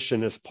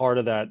addition as part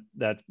of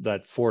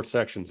that 4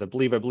 sections. I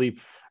believe,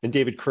 and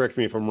David, correct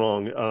me if I'm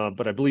wrong,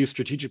 but I believe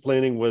strategic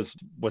planning was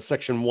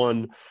section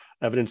 1.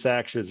 Evidence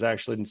Act is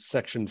actually in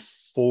section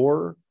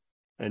 4.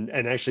 And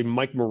actually,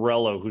 Mike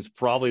Morello, who's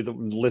probably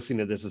listening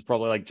to this, is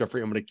probably like,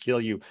 Jeffrey, I'm going to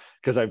kill you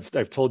because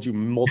I've told you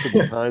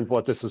multiple times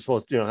what this is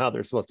supposed to, how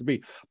they're supposed to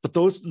be. But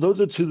those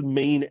are 2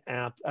 main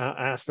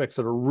aspects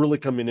that are really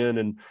coming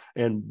in,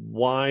 and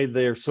why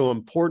they're so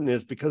important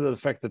is because of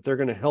the fact that they're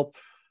going to help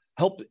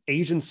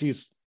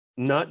agencies,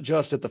 not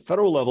just at the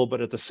federal level,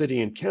 but at the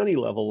city and county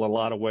level in a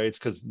lot of ways,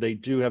 because they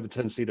do have a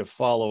tendency to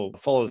follow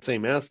the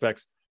same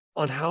aspects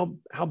on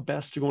how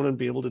best to go on and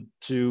be able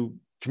to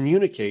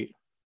communicate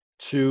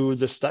to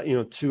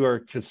to our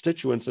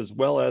constituents, as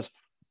well as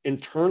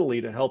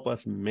internally to help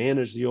us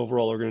manage the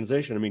overall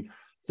organization. I mean,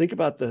 think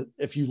about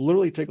if you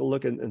literally take a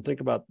look and think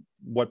about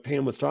what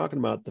Pam was talking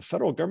about, the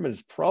federal government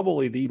is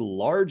probably the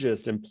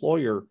largest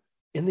employer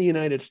in the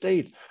United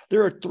States.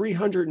 There are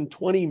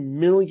 320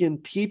 million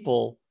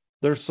people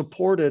that are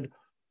supported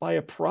by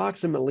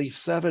approximately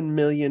 7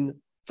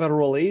 million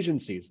federal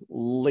agencies.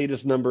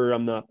 Latest number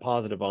I'm not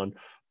positive on,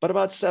 but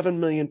about 7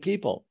 million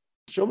people.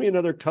 Show me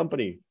another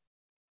company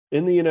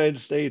in the United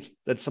States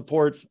that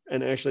supports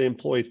and actually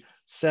employs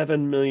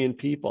 7 million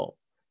people.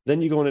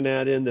 Then you go in and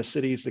add in the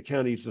cities, the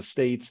counties, the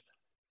states,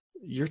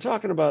 you're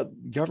talking about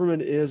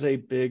government is a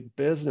big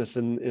business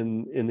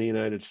in the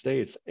United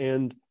States.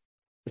 And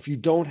if you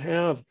don't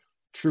have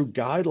true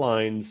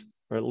guidelines,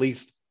 or at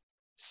least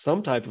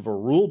some type of a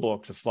rule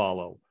book to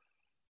follow,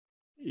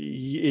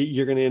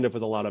 you're going to end up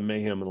with a lot of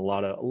mayhem and a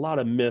lot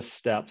of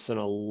missteps and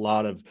a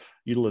lot of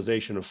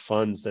utilization of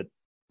funds that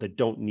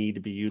don't need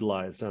to be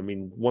utilized. I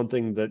mean, one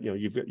thing that,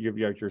 you've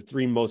got your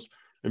three most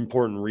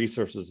important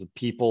resources of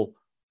people,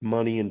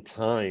 money, and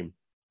time.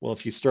 Well,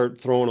 if you start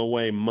throwing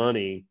away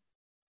money,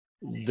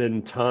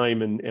 then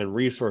time and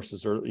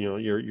resources are,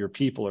 your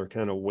people are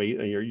kind of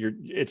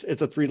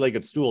it's a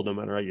three-legged stool no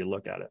matter how you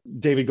look at it.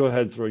 David, go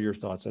ahead and throw your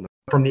thoughts in.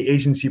 From the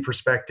agency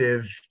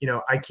perspective,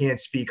 I can't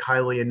speak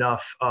highly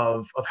enough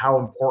of how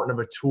important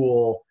of a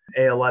tool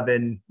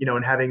A11,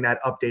 and having that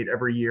update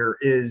every year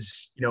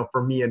is,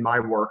 for me and my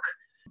work.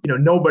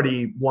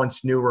 Nobody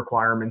wants new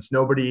requirements.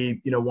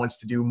 Nobody, wants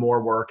to do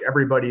more work.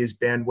 Everybody is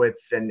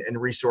bandwidth and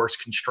resource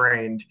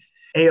constrained.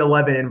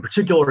 A11 in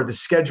particular, the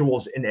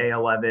schedules in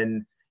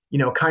A11,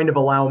 kind of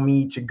allow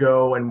me to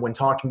go, and when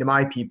talking to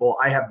my people,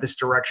 I have this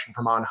direction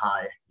from on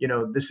high.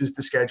 This is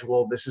the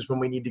schedule. This is when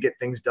we need to get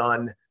things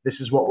done. This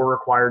is what we're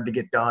required to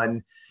get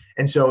done.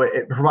 And so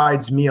it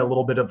provides me a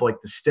little bit of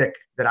like the stick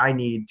that I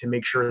need to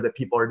make sure that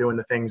people are doing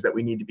the things that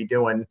we need to be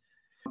doing.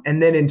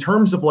 And then in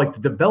terms of like the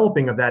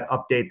developing of that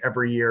update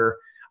every year,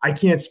 I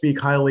can't speak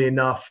highly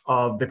enough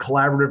of the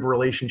collaborative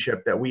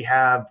relationship that we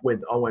have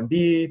with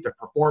OMB, the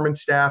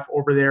performance staff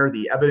over there,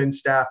 the evidence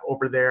staff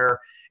over there,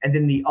 and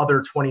then the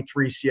other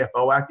 23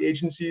 CFO Act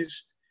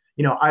agencies.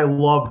 I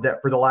love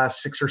that for the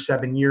last 6 or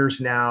 7 years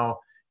now,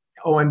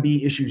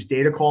 OMB issues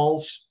data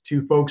calls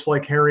to folks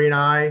like Harry and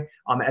I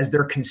as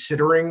they're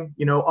considering,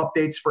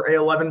 updates for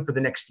A11 for the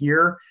next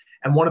year.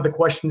 And one of the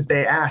questions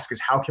they ask is,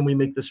 how can we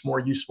make this more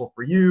useful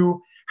for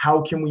you?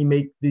 How can we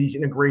make these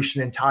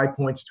integration and tie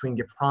points between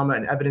GIPRAMA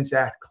and Evidence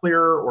Act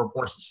clearer or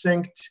more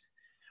succinct?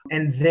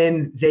 And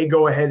then they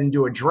go ahead and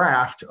do a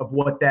draft of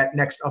what that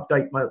next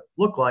update might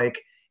look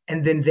like.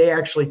 And then they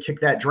actually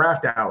kick that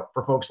draft out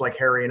for folks like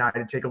Harry and I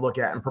to take a look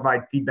at and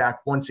provide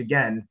feedback once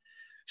again,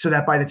 so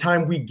that by the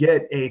time we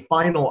get a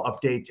final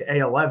update to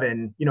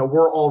A11,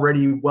 we're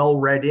already well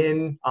read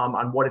in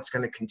on what it's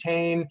going to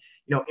contain,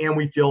 and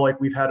we feel like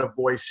we've had a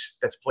voice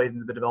that's played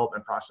into the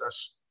development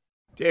process.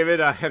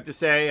 David, I have to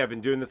say, I've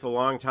been doing this a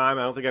long time.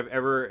 I don't think I've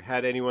ever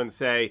had anyone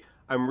say,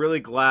 I'm really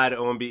glad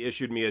OMB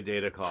issued me a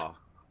data call.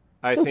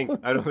 I don't think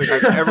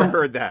I've ever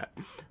heard that.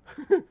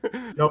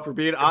 Nope, for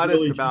being honest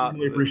really, about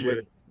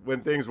really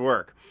when things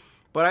work.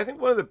 But I think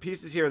one of the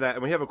pieces here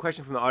and we have a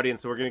question from the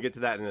audience, so we're going to get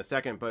to that in a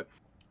second, but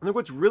I think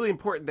what's really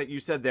important that you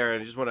said there,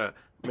 and I just want to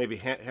maybe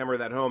hammer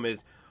that home,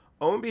 is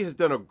OMB has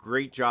done a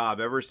great job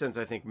ever since,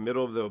 I think,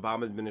 middle of the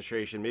Obama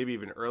administration, maybe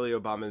even early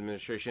Obama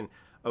administration,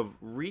 of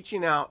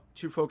reaching out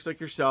to folks like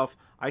yourself.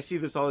 I see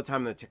this all the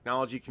time in the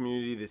technology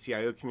community, the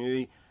CIO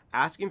community,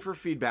 asking for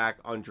feedback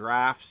on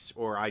drafts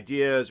or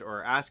ideas,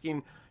 or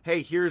asking,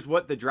 hey, here's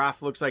what the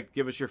draft looks like,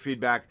 give us your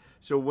feedback.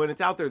 So when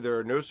it's out there, there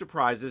are no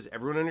surprises,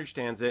 everyone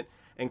understands it,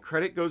 and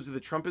credit goes to the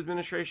Trump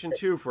administration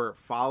too for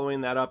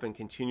following that up and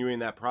continuing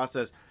that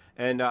process.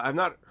 And I've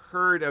not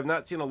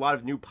seen a lot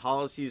of new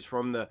policies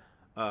from the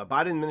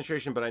Biden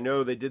administration, but I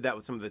know they did that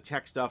with some of the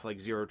tech stuff like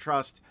Zero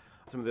Trust,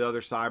 some of the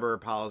other cyber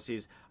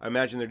policies. I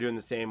imagine they're doing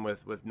the same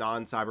with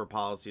non-cyber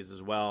policies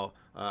as well.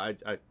 I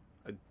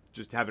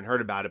just haven't heard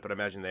about it, but I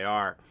imagine they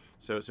are.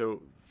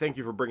 So thank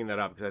you for bringing that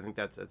up, because I think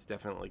that's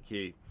definitely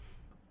key.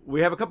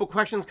 We have a couple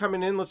questions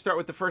coming in. Let's start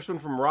with the first one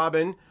from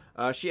Robin.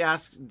 She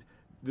asks,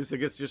 this I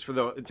guess just for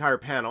the entire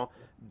panel,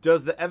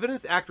 does the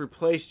Evidence Act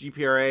replace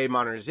GPRA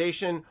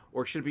modernization,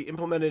 or should it be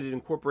implemented and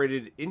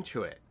incorporated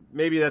into it?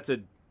 Maybe that's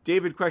a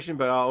David question,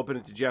 but I'll open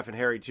it to Jeff and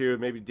Harry too.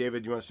 Maybe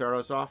David, you want to start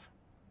us off?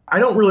 I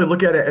don't really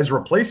look at it as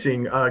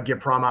replacing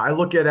GIPRAMA. I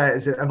look at it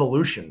as an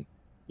evolution.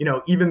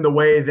 Even the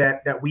way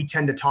that we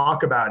tend to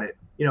talk about it.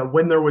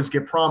 When there was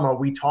GIPRAMA,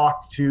 we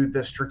talked to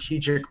the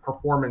strategic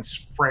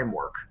performance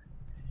framework.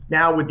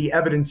 Now with the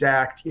Evidence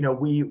Act,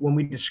 when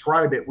we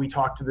describe it, we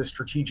talk to the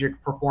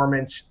strategic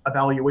performance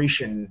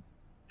evaluation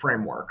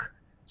framework.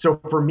 So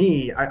for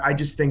me, I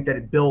just think that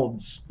it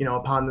builds,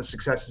 upon the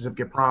successes of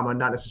GIPRAMA,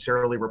 not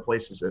necessarily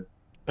replaces it.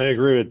 I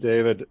agree with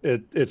David.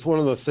 It's one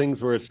of those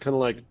things where it's kind of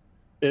like,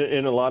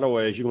 in a lot of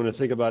ways, you want to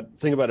think about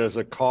it as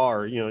a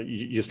car.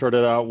 You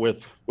started out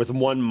with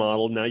one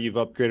model. Now you've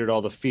upgraded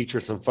all the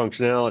features and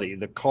functionality.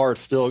 The car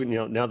still,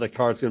 now the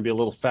car is going to be a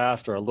little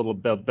faster, a little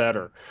bit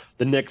better.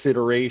 The next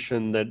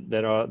iteration that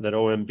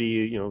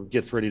OMB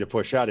gets ready to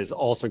push out is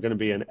also going to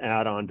be an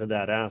add-on to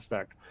that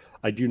aspect.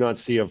 I do not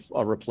see a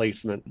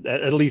replacement,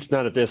 at least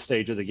not at this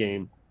stage of the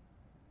game.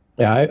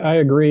 Yeah, I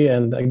agree.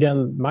 And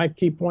again, my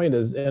key point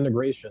is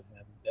integration.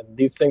 And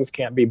these things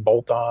can't be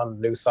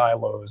bolt-on new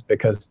silos,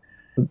 because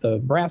the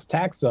brass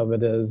tacks of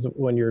it is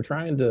when you're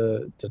trying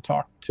to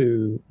talk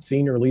to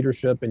senior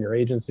leadership in your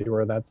agency,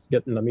 where that's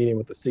getting a meeting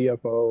with the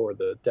CFO or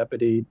the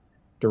deputy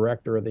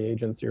director of the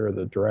agency or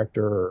the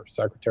director or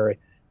secretary,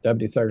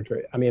 deputy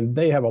secretary. I mean,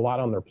 they have a lot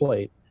on their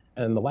plate.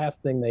 And the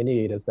last thing they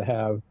need is to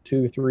have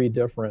 2-3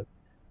 different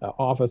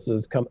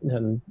offices come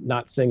and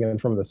not singing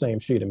from the same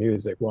sheet of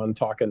music. One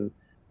talking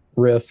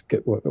risk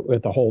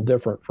with a whole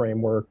different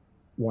framework,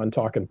 one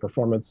talking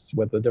performance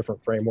with a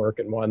different framework,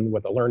 and one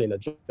with a learning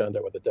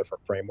agenda with a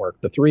different framework.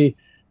 The three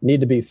need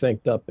to be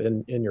synced up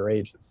in your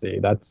agency.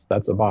 That's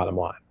a bottom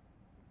line.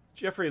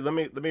 Jeffrey, let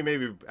me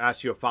maybe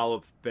ask you a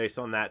follow-up based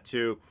on that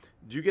too.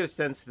 Do you get a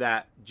sense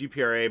that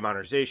GPRA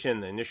modernization,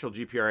 the initial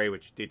GPRA,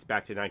 which dates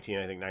back to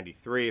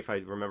 1993, if I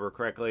remember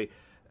correctly,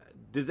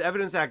 does the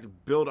Evidence Act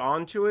build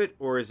onto it,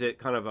 or is it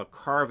kind of a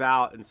carve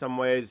out in some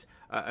ways?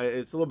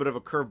 It's a little bit of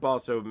a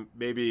curveball, so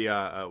maybe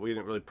we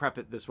didn't really prep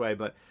it this way,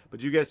 but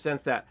do you get a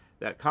sense that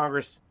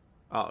Congress,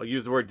 I'll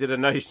use the word, did a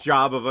nice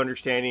job of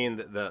understanding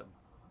the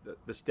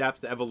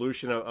steps, the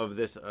evolution of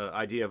this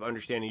idea of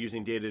understanding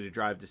using data to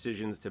drive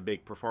decisions, to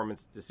make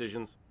performance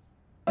decisions?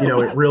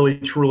 It really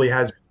truly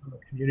has been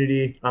a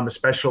community,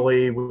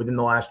 especially within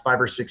the last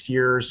 5 or 6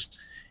 years,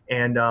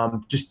 and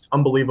just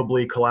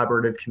unbelievably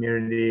collaborative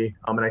community.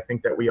 And I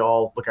think that we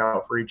all look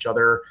out for each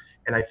other.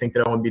 And I think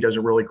that OMB does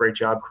a really great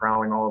job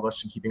corralling all of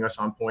us and keeping us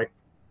on point.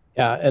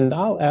 Yeah, and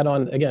I'll add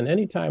on, again,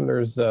 anytime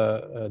there's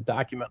a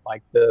document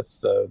like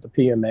this, the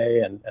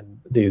PMA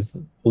and these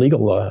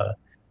legal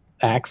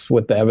acts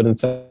with the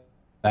Evidence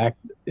Act,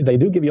 they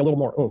do give you a little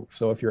more oomph.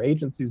 So if your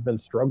agency's been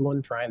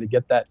struggling trying to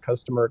get that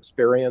customer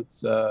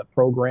experience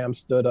program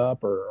stood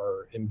up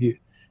or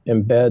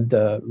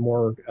embed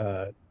more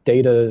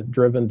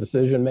data-driven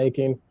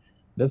decision-making,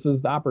 this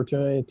is the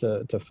opportunity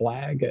to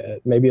flag.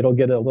 Maybe it'll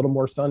get a little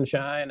more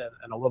sunshine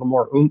and a little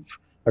more oomph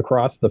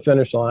across the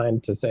finish line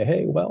to say,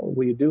 hey, well,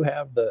 we do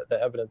have the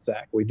Evidence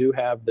Act. We do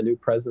have the new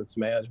Presence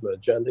Management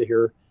Agenda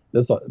here.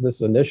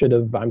 This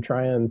initiative I'm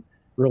trying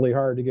really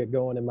hard to get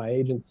going in my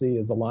agency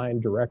is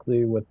aligned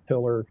directly with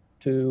Pillar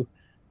 2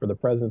 for the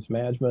Presence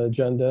Management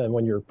Agenda. And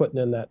when you're putting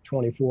in that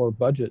 24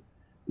 budget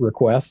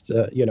request,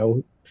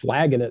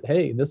 flagging it,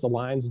 hey, this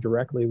aligns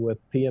directly with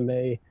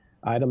PMA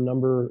item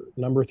number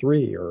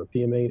 3 or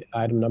PMA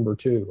item number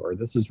 2, or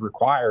this is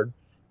required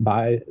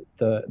by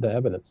the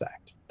Evidence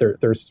Act.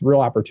 There's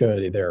real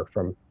opportunity there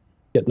from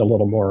getting a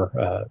little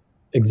more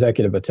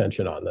executive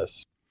attention on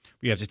this.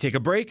 We have to take a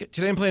break.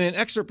 Today I'm playing an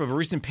excerpt of a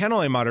recent panel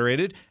I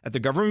moderated at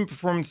the Government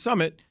Performance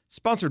Summit,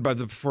 sponsored by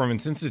the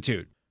Performance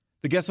Institute.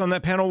 The guests on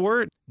that panel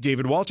were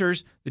David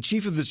Walters, the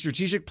chief of the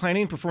Strategic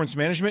Planning, Performance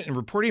Management, and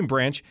Reporting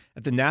Branch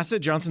at the NASA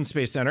Johnson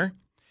Space Center,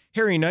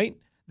 Harry Knight,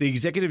 the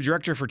executive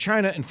director for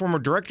China and former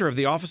director of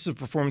the Office of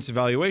Performance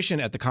Evaluation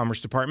at the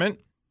Commerce Department,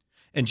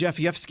 and Jeff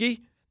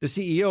Yefsky, the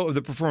CEO of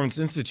the Performance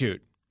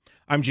Institute.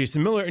 I'm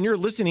Jason Miller, and you're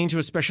listening to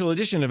a special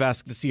edition of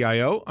Ask the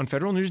CIO on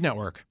Federal News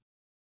Network.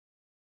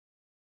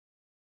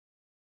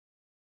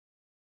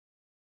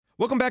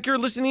 Welcome back. You're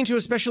listening to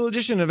a special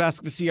edition of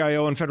Ask the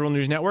CIO on Federal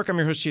News Network. I'm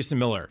your host, Jason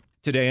Miller.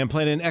 Today, I'm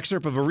playing an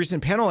excerpt of a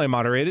recent panel I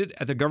moderated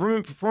at the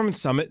Government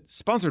Performance Summit,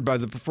 sponsored by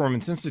the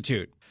Performance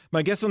Institute.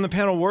 My guests on the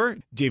panel were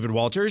David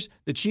Walters,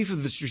 the chief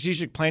of the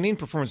Strategic Planning,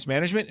 Performance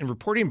Management, and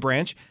Reporting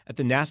Branch at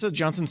the NASA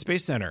Johnson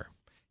Space Center,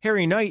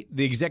 Harry Knight,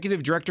 the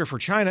executive director for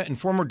China and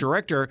former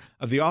director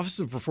of the Office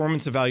of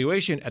Performance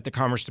Evaluation at the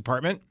Commerce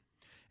Department,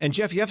 and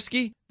Jeff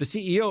Yefsky, the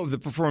CEO of the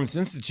Performance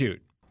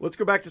Institute. Let's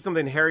go back to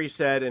something Harry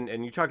said,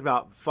 and you talked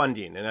about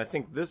funding, and I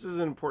think this is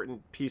an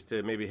important piece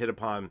to maybe hit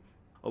upon.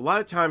 A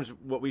lot of times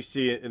what we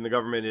see in the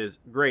government is,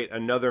 great,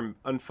 another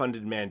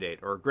unfunded mandate,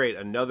 or great,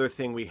 another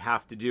thing we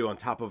have to do on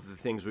top of the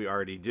things we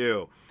already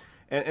do.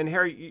 And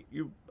Harry,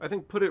 you I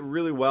think put it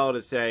really well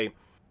to say,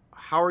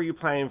 how are you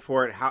planning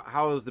for it?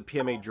 How is the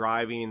PMA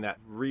driving that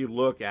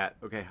relook at,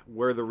 okay,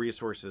 where the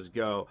resources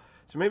go?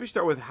 So maybe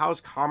start with, how's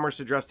Commerce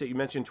addressed it? You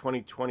mentioned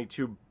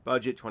 2022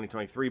 budget,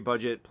 2023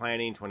 budget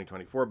planning,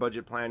 2024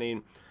 budget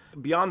planning.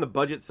 Beyond the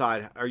budget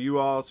side, are you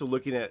also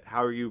looking at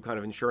how are you kind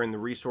of ensuring the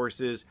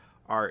resources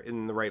are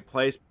in the right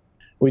place?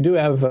 We do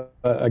have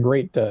a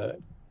great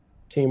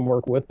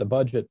teamwork with the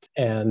budget,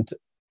 and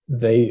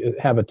they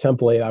have a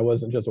template. I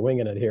wasn't just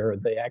winging it here.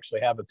 They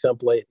actually have a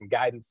template and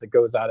guidance that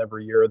goes out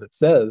every year that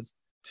says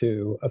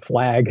to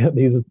flag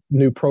these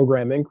new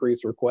program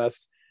increase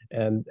requests,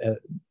 and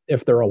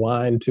if they're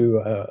aligned to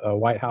a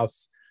White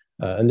House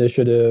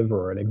initiative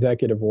or an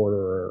executive order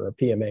or a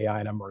PMA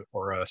item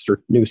or a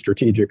new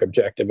strategic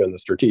objective in the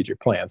strategic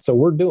plan. So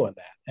we're doing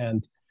that.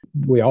 And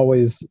we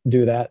always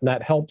do that. And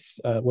that helps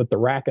with the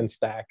rack and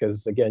stack,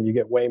 as again, you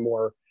get way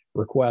more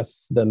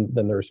requests than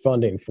there's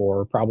funding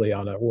for, probably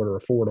on an order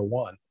of 4 to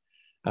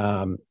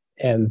 1.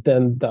 And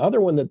then the other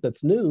one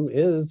that's new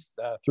is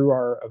through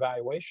our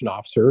evaluation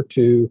officer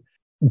to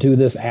do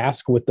this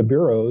ask with the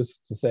bureaus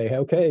to say,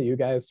 okay, you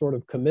guys sort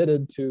of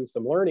committed to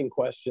some learning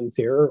questions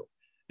here.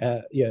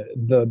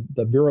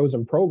 The bureaus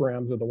and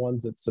programs are the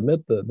ones that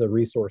submit the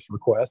resource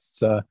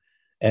requests,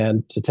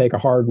 and to take a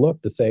hard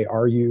look to say,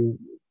 are you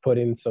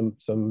putting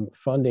some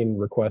funding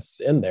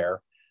requests in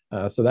there?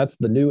 So that's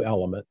the new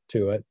element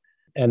to it.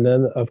 And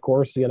then, of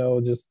course,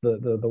 just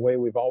the way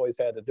we've always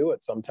had to do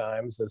it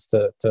sometimes is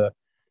to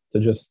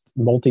just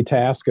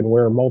multitask and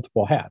wear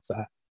multiple hats.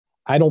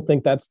 I don't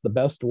think that's the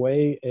best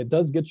way. It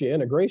does get you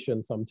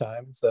integration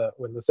sometimes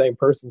when the same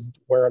person's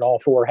wearing all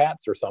 4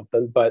 hats or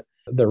something. But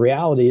the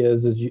reality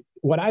is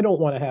what I don't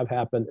want to have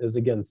happen is,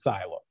 again,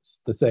 silos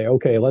to say,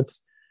 okay,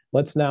 let's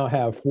now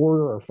have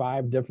 4 or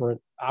 5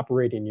 different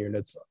operating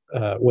units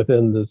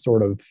within the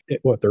sort of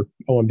what their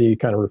OMB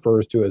kind of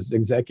refers to as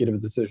executive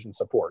decision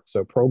support.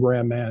 So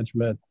program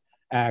management,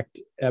 ACT,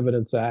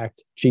 evidence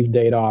ACT, chief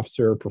data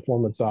officer,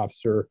 performance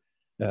officer,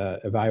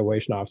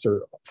 evaluation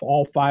officer,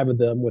 all 5 of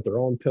them with their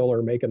own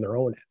pillar, making their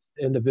own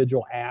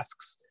individual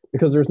asks,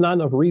 because there's not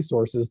enough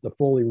resources to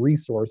fully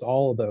resource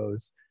all of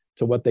those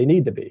to what they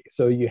need to be.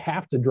 So you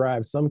have to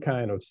drive some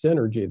kind of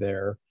synergy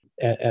there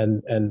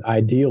and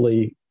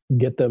ideally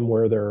get them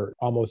where they're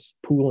almost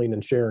pooling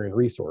and sharing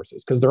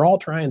resources, because they're all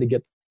trying to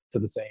get to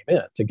the same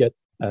end, to get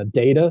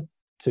data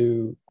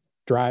to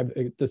drive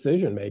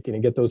decision making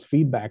and get those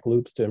feedback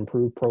loops to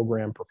improve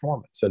program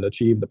performance and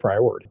achieve the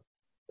priority.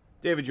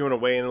 David, you want to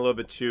weigh in a little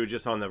bit too,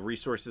 just on the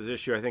resources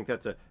issue? I think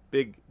that's a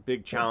big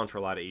challenge for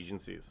a lot of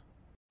agencies.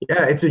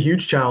 Yeah, it's a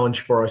huge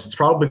challenge for us. It's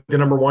probably the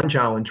number one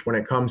challenge when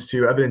it comes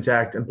to Evidence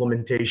Act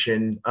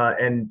implementation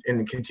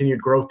and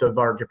continued growth of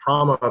our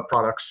GPRAMA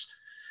products.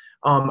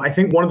 I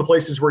think one of the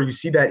places where you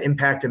see that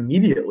impact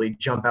immediately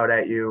jump out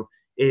at you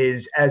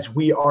is as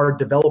we are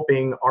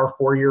developing our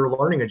 4-year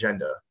learning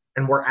agenda,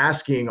 and we're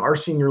asking our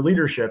senior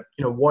leadership,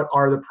 what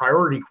are the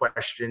priority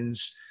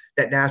questions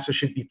that NASA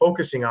should be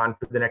focusing on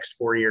for the next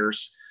 4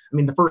 years. I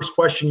mean, the first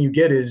question you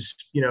get is,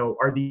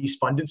 are these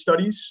funded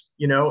studies?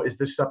 Is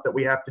this stuff that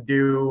we have to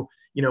do,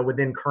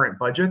 within current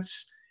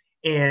budgets?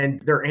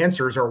 And their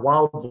answers are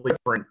wildly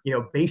different,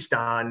 based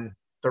on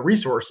the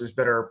resources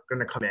that are going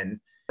to come in.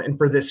 And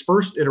for this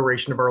first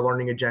iteration of our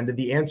learning agenda,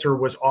 the answer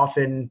was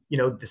often,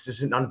 this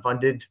is an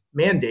unfunded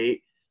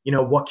mandate.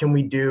 What can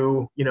we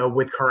do,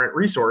 with current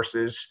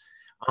resources?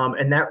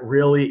 And that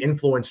really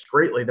influenced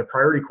greatly the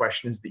priority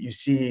questions that you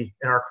see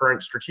in our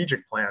current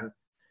strategic plan.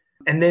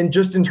 And then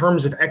just in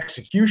terms of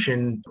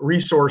execution,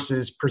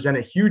 resources present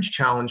a huge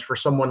challenge for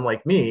someone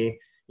like me,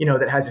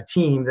 that has a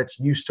team that's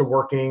used to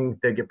working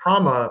the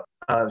GPRAMA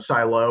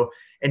silo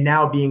and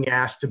now being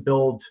asked to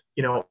build,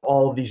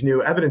 all of these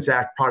new Evidence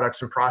Act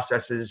products and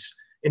processes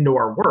into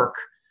our work.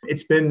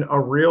 It's been a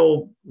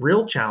real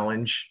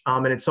challenge.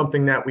 And it's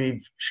something that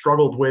we've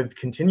struggled with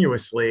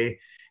continuously.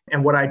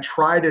 And what I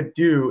try to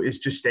do is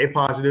just stay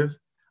positive.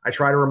 I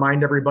try to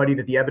remind everybody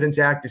that the Evidence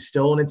Act is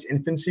still in its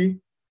infancy,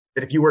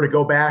 that if you were to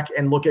go back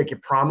and look at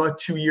GPRAMA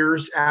 2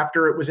 years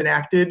after it was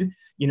enacted,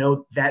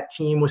 that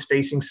team was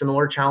facing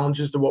similar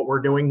challenges to what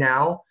we're doing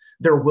now.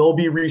 There will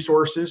be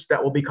resources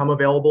that will become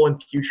available in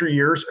future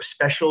years,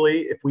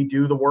 especially if we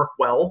do the work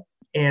well,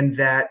 and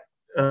that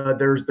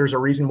there's a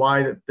reason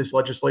why that this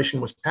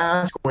legislation was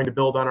passed, going to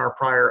build on our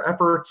prior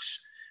efforts.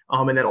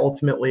 And that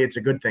ultimately it's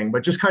a good thing.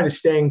 But just kind of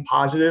staying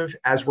positive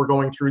as we're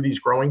going through these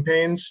growing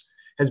pains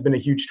has been a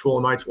huge tool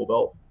in my tool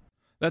belt.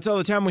 That's all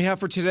the time we have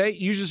for today.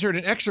 You just heard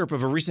an excerpt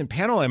of a recent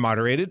panel I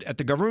moderated at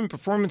the Government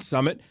Performance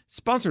Summit,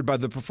 sponsored by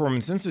the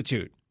Performance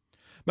Institute.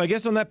 My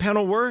guests on that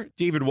panel were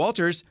David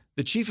Walters,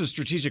 the Chief of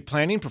Strategic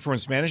Planning,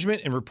 Performance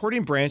Management, and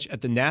Reporting Branch at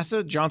the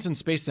NASA Johnson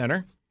Space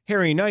Center,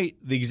 Harry Knight,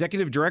 the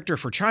Executive Director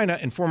for China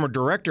and former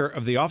Director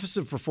of the Office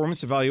of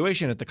Performance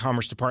Evaluation at the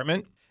Commerce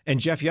Department, and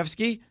Jeff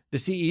Yefsky, the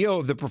CEO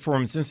of the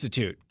Performance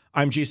Institute.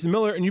 I'm Jason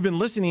Miller, and you've been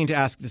listening to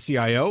Ask the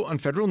CIO on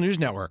Federal News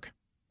Network.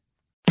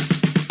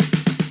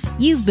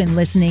 You've been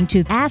listening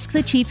to Ask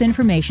the Chief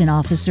Information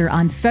Officer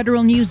on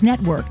Federal News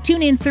Network.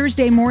 Tune in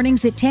Thursday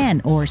mornings at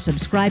 10 or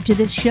subscribe to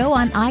this show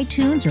on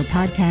iTunes or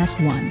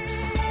Podcast One.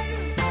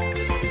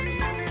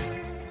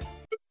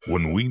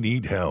 When we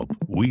need help,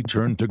 we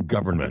turn to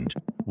government.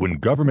 When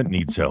government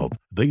needs help,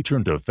 they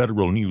turn to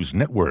Federal News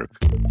Network.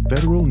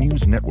 Federal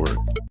News Network,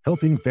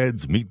 helping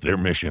feds meet their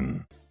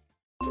mission.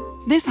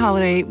 This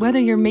holiday, whether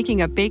you're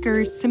making a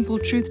Baker's Simple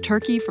Truth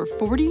turkey for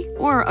 40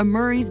 or a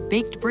Murray's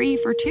Baked Brie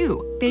for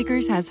 2,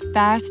 Baker's has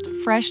fast,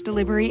 fresh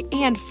delivery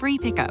and free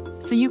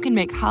pickup, so you can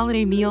make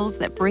holiday meals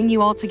that bring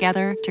you all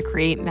together to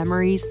create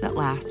memories that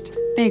last.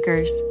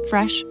 Baker's,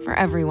 fresh for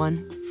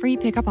everyone. Free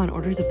pickup on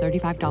orders of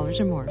 $35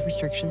 or more.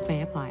 Restrictions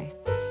may apply.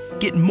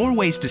 Get more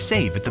ways to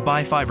save at the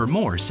Buy 5 or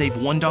More Save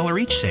 $1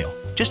 each sale.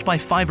 Just buy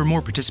 5 or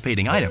more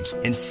participating items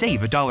and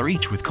save $1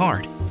 each with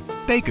card.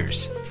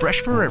 Baker's, fresh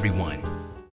for everyone.